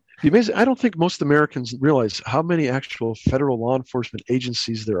 you know, the amazing. I don't think most Americans realize how many actual federal law enforcement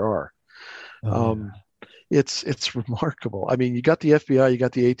agencies there are. oh, Um, yeah, it's remarkable. I mean, you got the FBI, you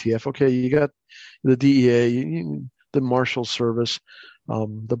got the ATF, okay, you got the DEA, the Marshal Service,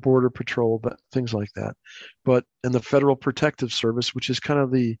 the Border Patrol, but things like that. But and the Federal Protective Service, which is kind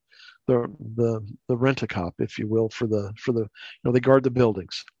of the rent-a-cop, if you will, for the they guard the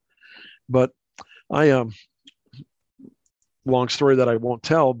buildings. But I long story that I won't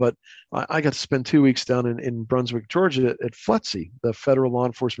tell, but I got to spend 2 weeks down in Brunswick, Georgia at FLETC, the Federal Law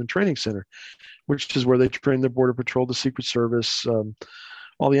Enforcement Training Center, which is where they train the Border Patrol, the Secret Service,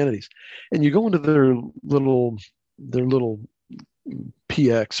 all the entities. And you go into their little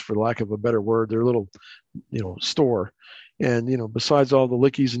PX, for lack of a better word, their little store. And besides all the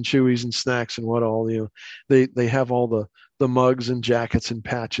lickies and chewies and snacks and what all, they have all the mugs and jackets and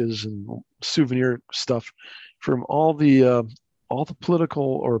patches and souvenir stuff from all the all the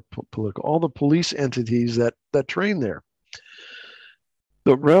police entities that train there.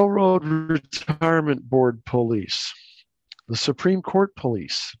 The Railroad Retirement Board Police, the Supreme Court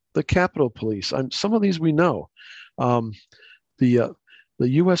Police, the Capitol Police. Some of these we know. Um, the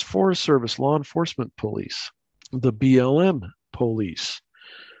U.S. Forest Service Law Enforcement Police, the BLM Police.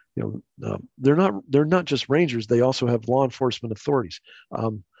 They're not just rangers; they also have law enforcement authorities. I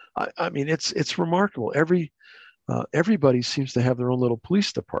mean, it's remarkable. Everybody seems to have their own little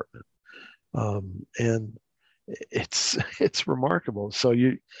police department, and it's remarkable. So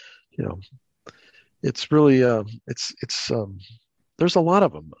you know, it's really it's there's a lot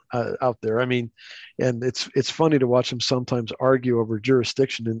of them out there. I mean, and it's funny to watch them sometimes argue over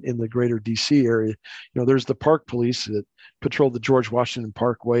jurisdiction in the greater DC area. There's the park police that patrol the George Washington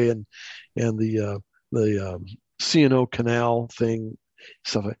Parkway and the C&O Canal thing,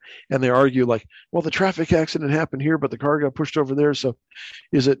 stuff like, and they argue like, well, the traffic accident happened here, but the car got pushed over there. So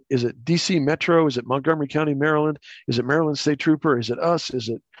is it DC Metro? Is it Montgomery County, Maryland? Is it Maryland State Trooper? Is it us? Is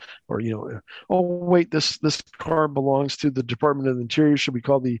it, or oh wait, this car belongs to the Department of Interior. Should we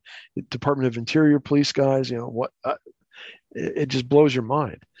call the Department of Interior police guys? What? It just blows your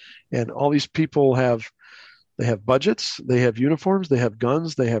mind. And all these people have budgets, they have uniforms, they have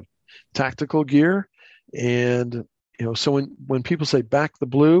guns, they have tactical gear, and so when people say back the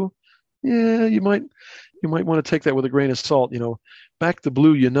blue, yeah, you might want to take that with a grain of salt. Back the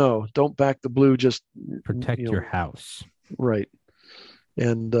blue, don't back the blue. Just protect your house, right?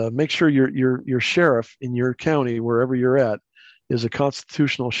 And make sure your sheriff in your county, wherever you're at, is a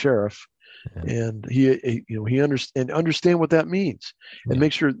constitutional sheriff, yeah. And he understand what that means, and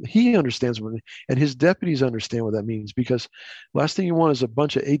make sure he understands and his deputies understand what that means. Because last thing you want is a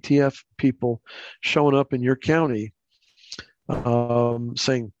bunch of ATF people showing up in your county,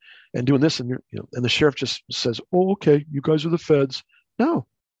 saying and doing this, and and the sheriff just says, "Oh, okay, you guys are the feds." No,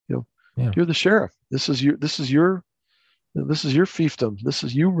 yeah. You're the sheriff. This is your fiefdom. This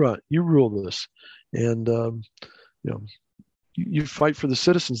is you rule this, and you fight for the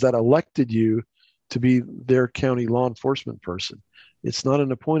citizens that elected you to be their county law enforcement person. It's not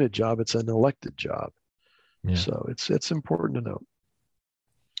an appointed job; it's an elected job. Yeah. So it's important to know.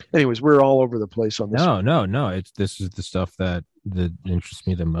 Anyways, we're all over the place on this. No. This is the stuff that interests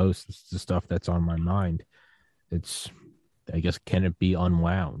me the most. It's the stuff that's on my mind. I guess, can it be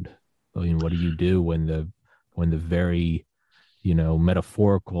unwound? I mean, what do you do when the very,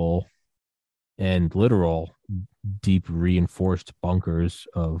 metaphorical and literal deep reinforced bunkers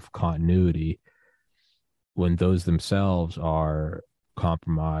of continuity, when those themselves are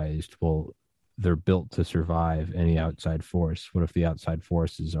compromised. Well, they're built to survive any outside force. What if the outside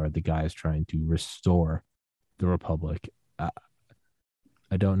forces are the guys trying to restore the republic?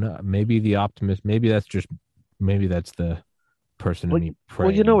 I don't know. Maybe the optimist. Maybe that's the person in Well, me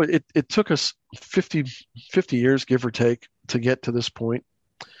well, praying. it took us 50 years, give or take, to get to this point.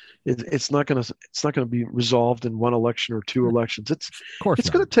 It's not gonna be resolved in one election or two elections. It's Of course it's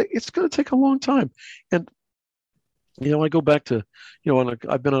gonna not. take a long time. And I go back to,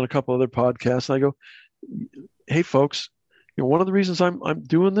 I've been on a couple other podcasts, and I go, hey folks, one of the reasons I'm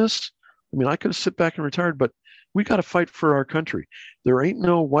doing this, I mean, I could have sit back and retired, but we got to fight for our country. There ain't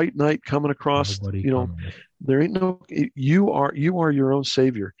no white knight coming across, Nobody coming. there ain't no, you are your own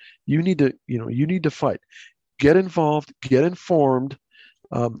savior. You need to fight. Get involved, get informed,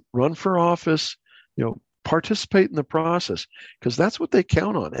 run for office, participate in the process, because that's what they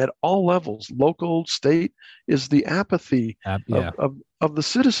count on at all levels, local, state, is the apathy of, Yeah, of the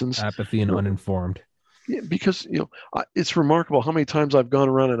citizens. apathy and uninformed. Because it's remarkable how many times I've gone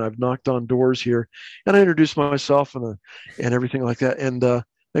around and I've knocked on doors here, and I introduce myself and everything like that, and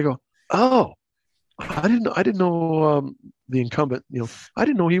they go, "Oh, I didn't know the incumbent. I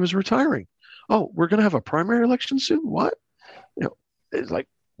didn't know he was retiring. Oh, we're going to have a primary election soon. What? It's like,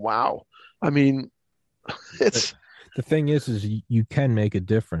 wow. I mean, it's The thing is you can make a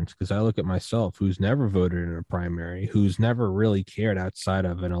difference, because I look at myself, who's never voted in a primary, who's never really cared outside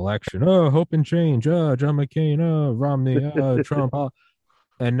of an election. Oh, hope and change. Oh, John McCain. Oh, Romney. Oh, Trump. Oh.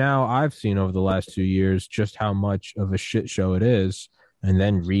 And now I've seen over the last 2 years just how much of a shit show it is. And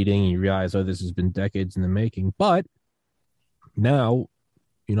then reading, you realize, oh, this has been decades in the making. But now,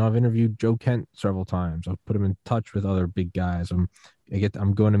 I've interviewed Joe Kent several times. I've put him in touch with other big guys. I'm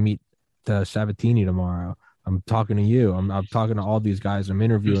going to meet Sabatini tomorrow. I'm talking to you. I'm talking to all these guys. I'm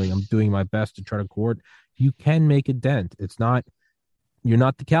interviewing. I'm doing my best to try to coordinate. You can make a dent. It's not, you're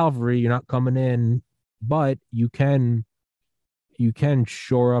not the cavalry. You're not coming in, but you can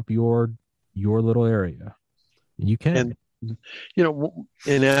shore up your little area. You can. and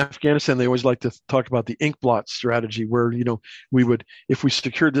in Afghanistan, they always like to talk about the ink blot strategy, where we would, if we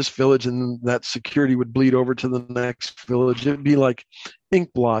secured this village, and that security would bleed over to the next village, it'd be like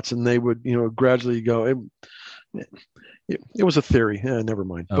ink blots, and they would gradually go. It was a theory. Never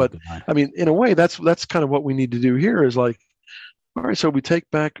mind. Oh But God. I mean, in a way, that's kind of what we need to do here. Is like, all right, so we take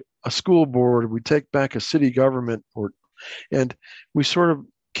back a school board, we take back a city government, and we sort of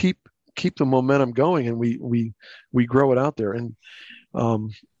keep the momentum going, and we grow it out there. And um,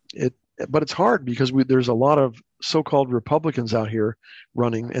 it but it's hard, because there's a lot of so-called Republicans out here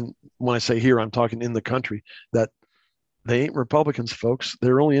running, and when I say here, I'm talking in the country, that they ain't Republicans, folks.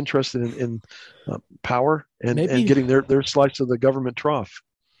 They're only interested in power and Maybe getting their slice of the government trough.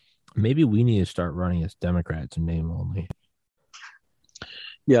 maybe we need to start running as Democrats in name only.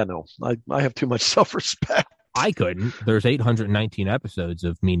 Yeah, no, I have too much self-respect. I couldn't. There's 819 episodes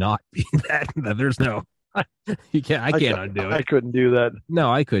of me not being that. There's no. You can't. I can't undo I it. couldn't do that. No,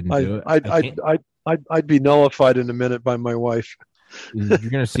 I couldn't I do it. I'd I I'd can't. I'd be nullified in a minute by my wife. You're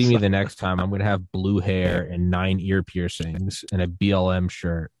gonna see me the next time. I'm gonna have blue hair and 9 ear piercings and a BLM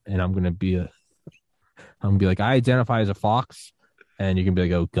shirt, and I'm gonna be like, I identify as a fox, and you can be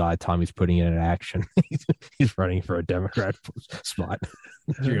like, oh God, Tommy's putting it in action. He's running for a Democrat spot.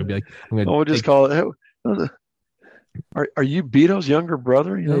 You're gonna be like, I'm gonna We'll just take. call it. Hey, are you Beto's younger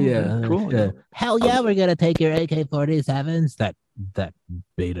brother? Cool. Yeah. Hell yeah, we're gonna take your AK-47s. That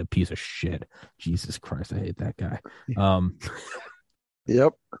beta piece of shit. Jesus Christ, I hate that guy.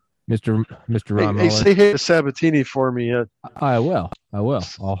 Yep. Mr. Hey, Ron hey, Mueller. say hey to Sabatini for me. I will.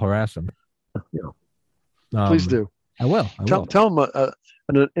 I'll harass him. Please do. I will. Tell him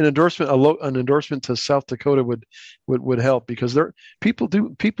an endorsement an endorsement to South Dakota would help, because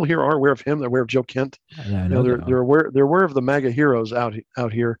people here are aware of him. They're aware of Joe Kent. Yeah, I know They're aware of the MAGA heroes out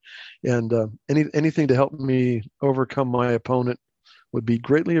here, and anything to help me overcome my opponent would be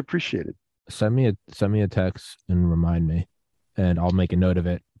greatly appreciated. Send me a text and remind me, and I'll make a note of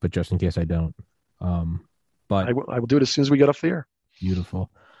it. But just in case I don't, but I will do it as soon as we get off the air. beautiful.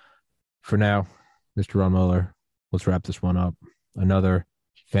 For now, Mr. Ron Mueller, let's wrap this one up. Another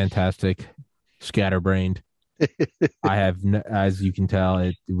fantastic, scatterbrained. I have, as you can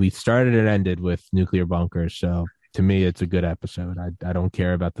tell, we started and ended with nuclear bunkers. So to me, it's a good episode. I don't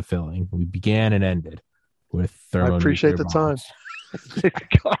care about the filling. We began and ended with thermonuclear I appreciate the bombs. time.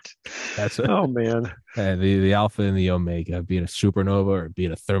 God. That's it. Oh man. The alpha and the omega, be it a supernova or be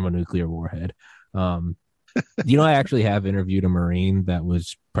it a thermonuclear warhead. I actually have interviewed a Marine that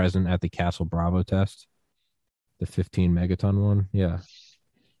was present at the Castle Bravo test, the 15 megaton one. Yeah.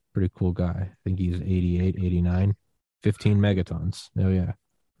 Pretty cool guy. I think he's 88, 89. 15 megatons. Oh yeah.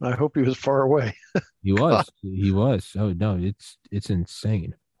 I hope he was far away. He was. He was. Oh no, it's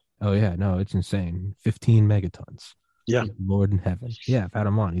insane. Oh yeah, no, it's insane. 15 megatons. Yeah. Lord in heaven. Yeah, I've had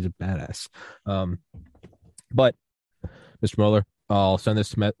him on. He's a badass. But Mr. Moeller, I'll send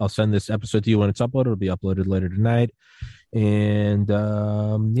this episode to you when it's uploaded. It'll be uploaded later tonight. And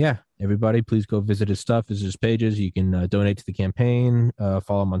yeah, everybody, please go visit his stuff, visit his pages. You can donate to the campaign,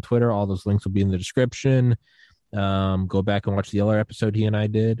 follow him on Twitter. All those links will be in the description. Go back and watch the other episode he and I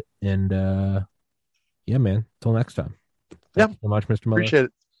did. And yeah, man, till next time. Yeah. Thank you so much, Mr. Moeller. Appreciate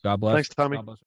it. God bless. Thanks, Tommy. God bless.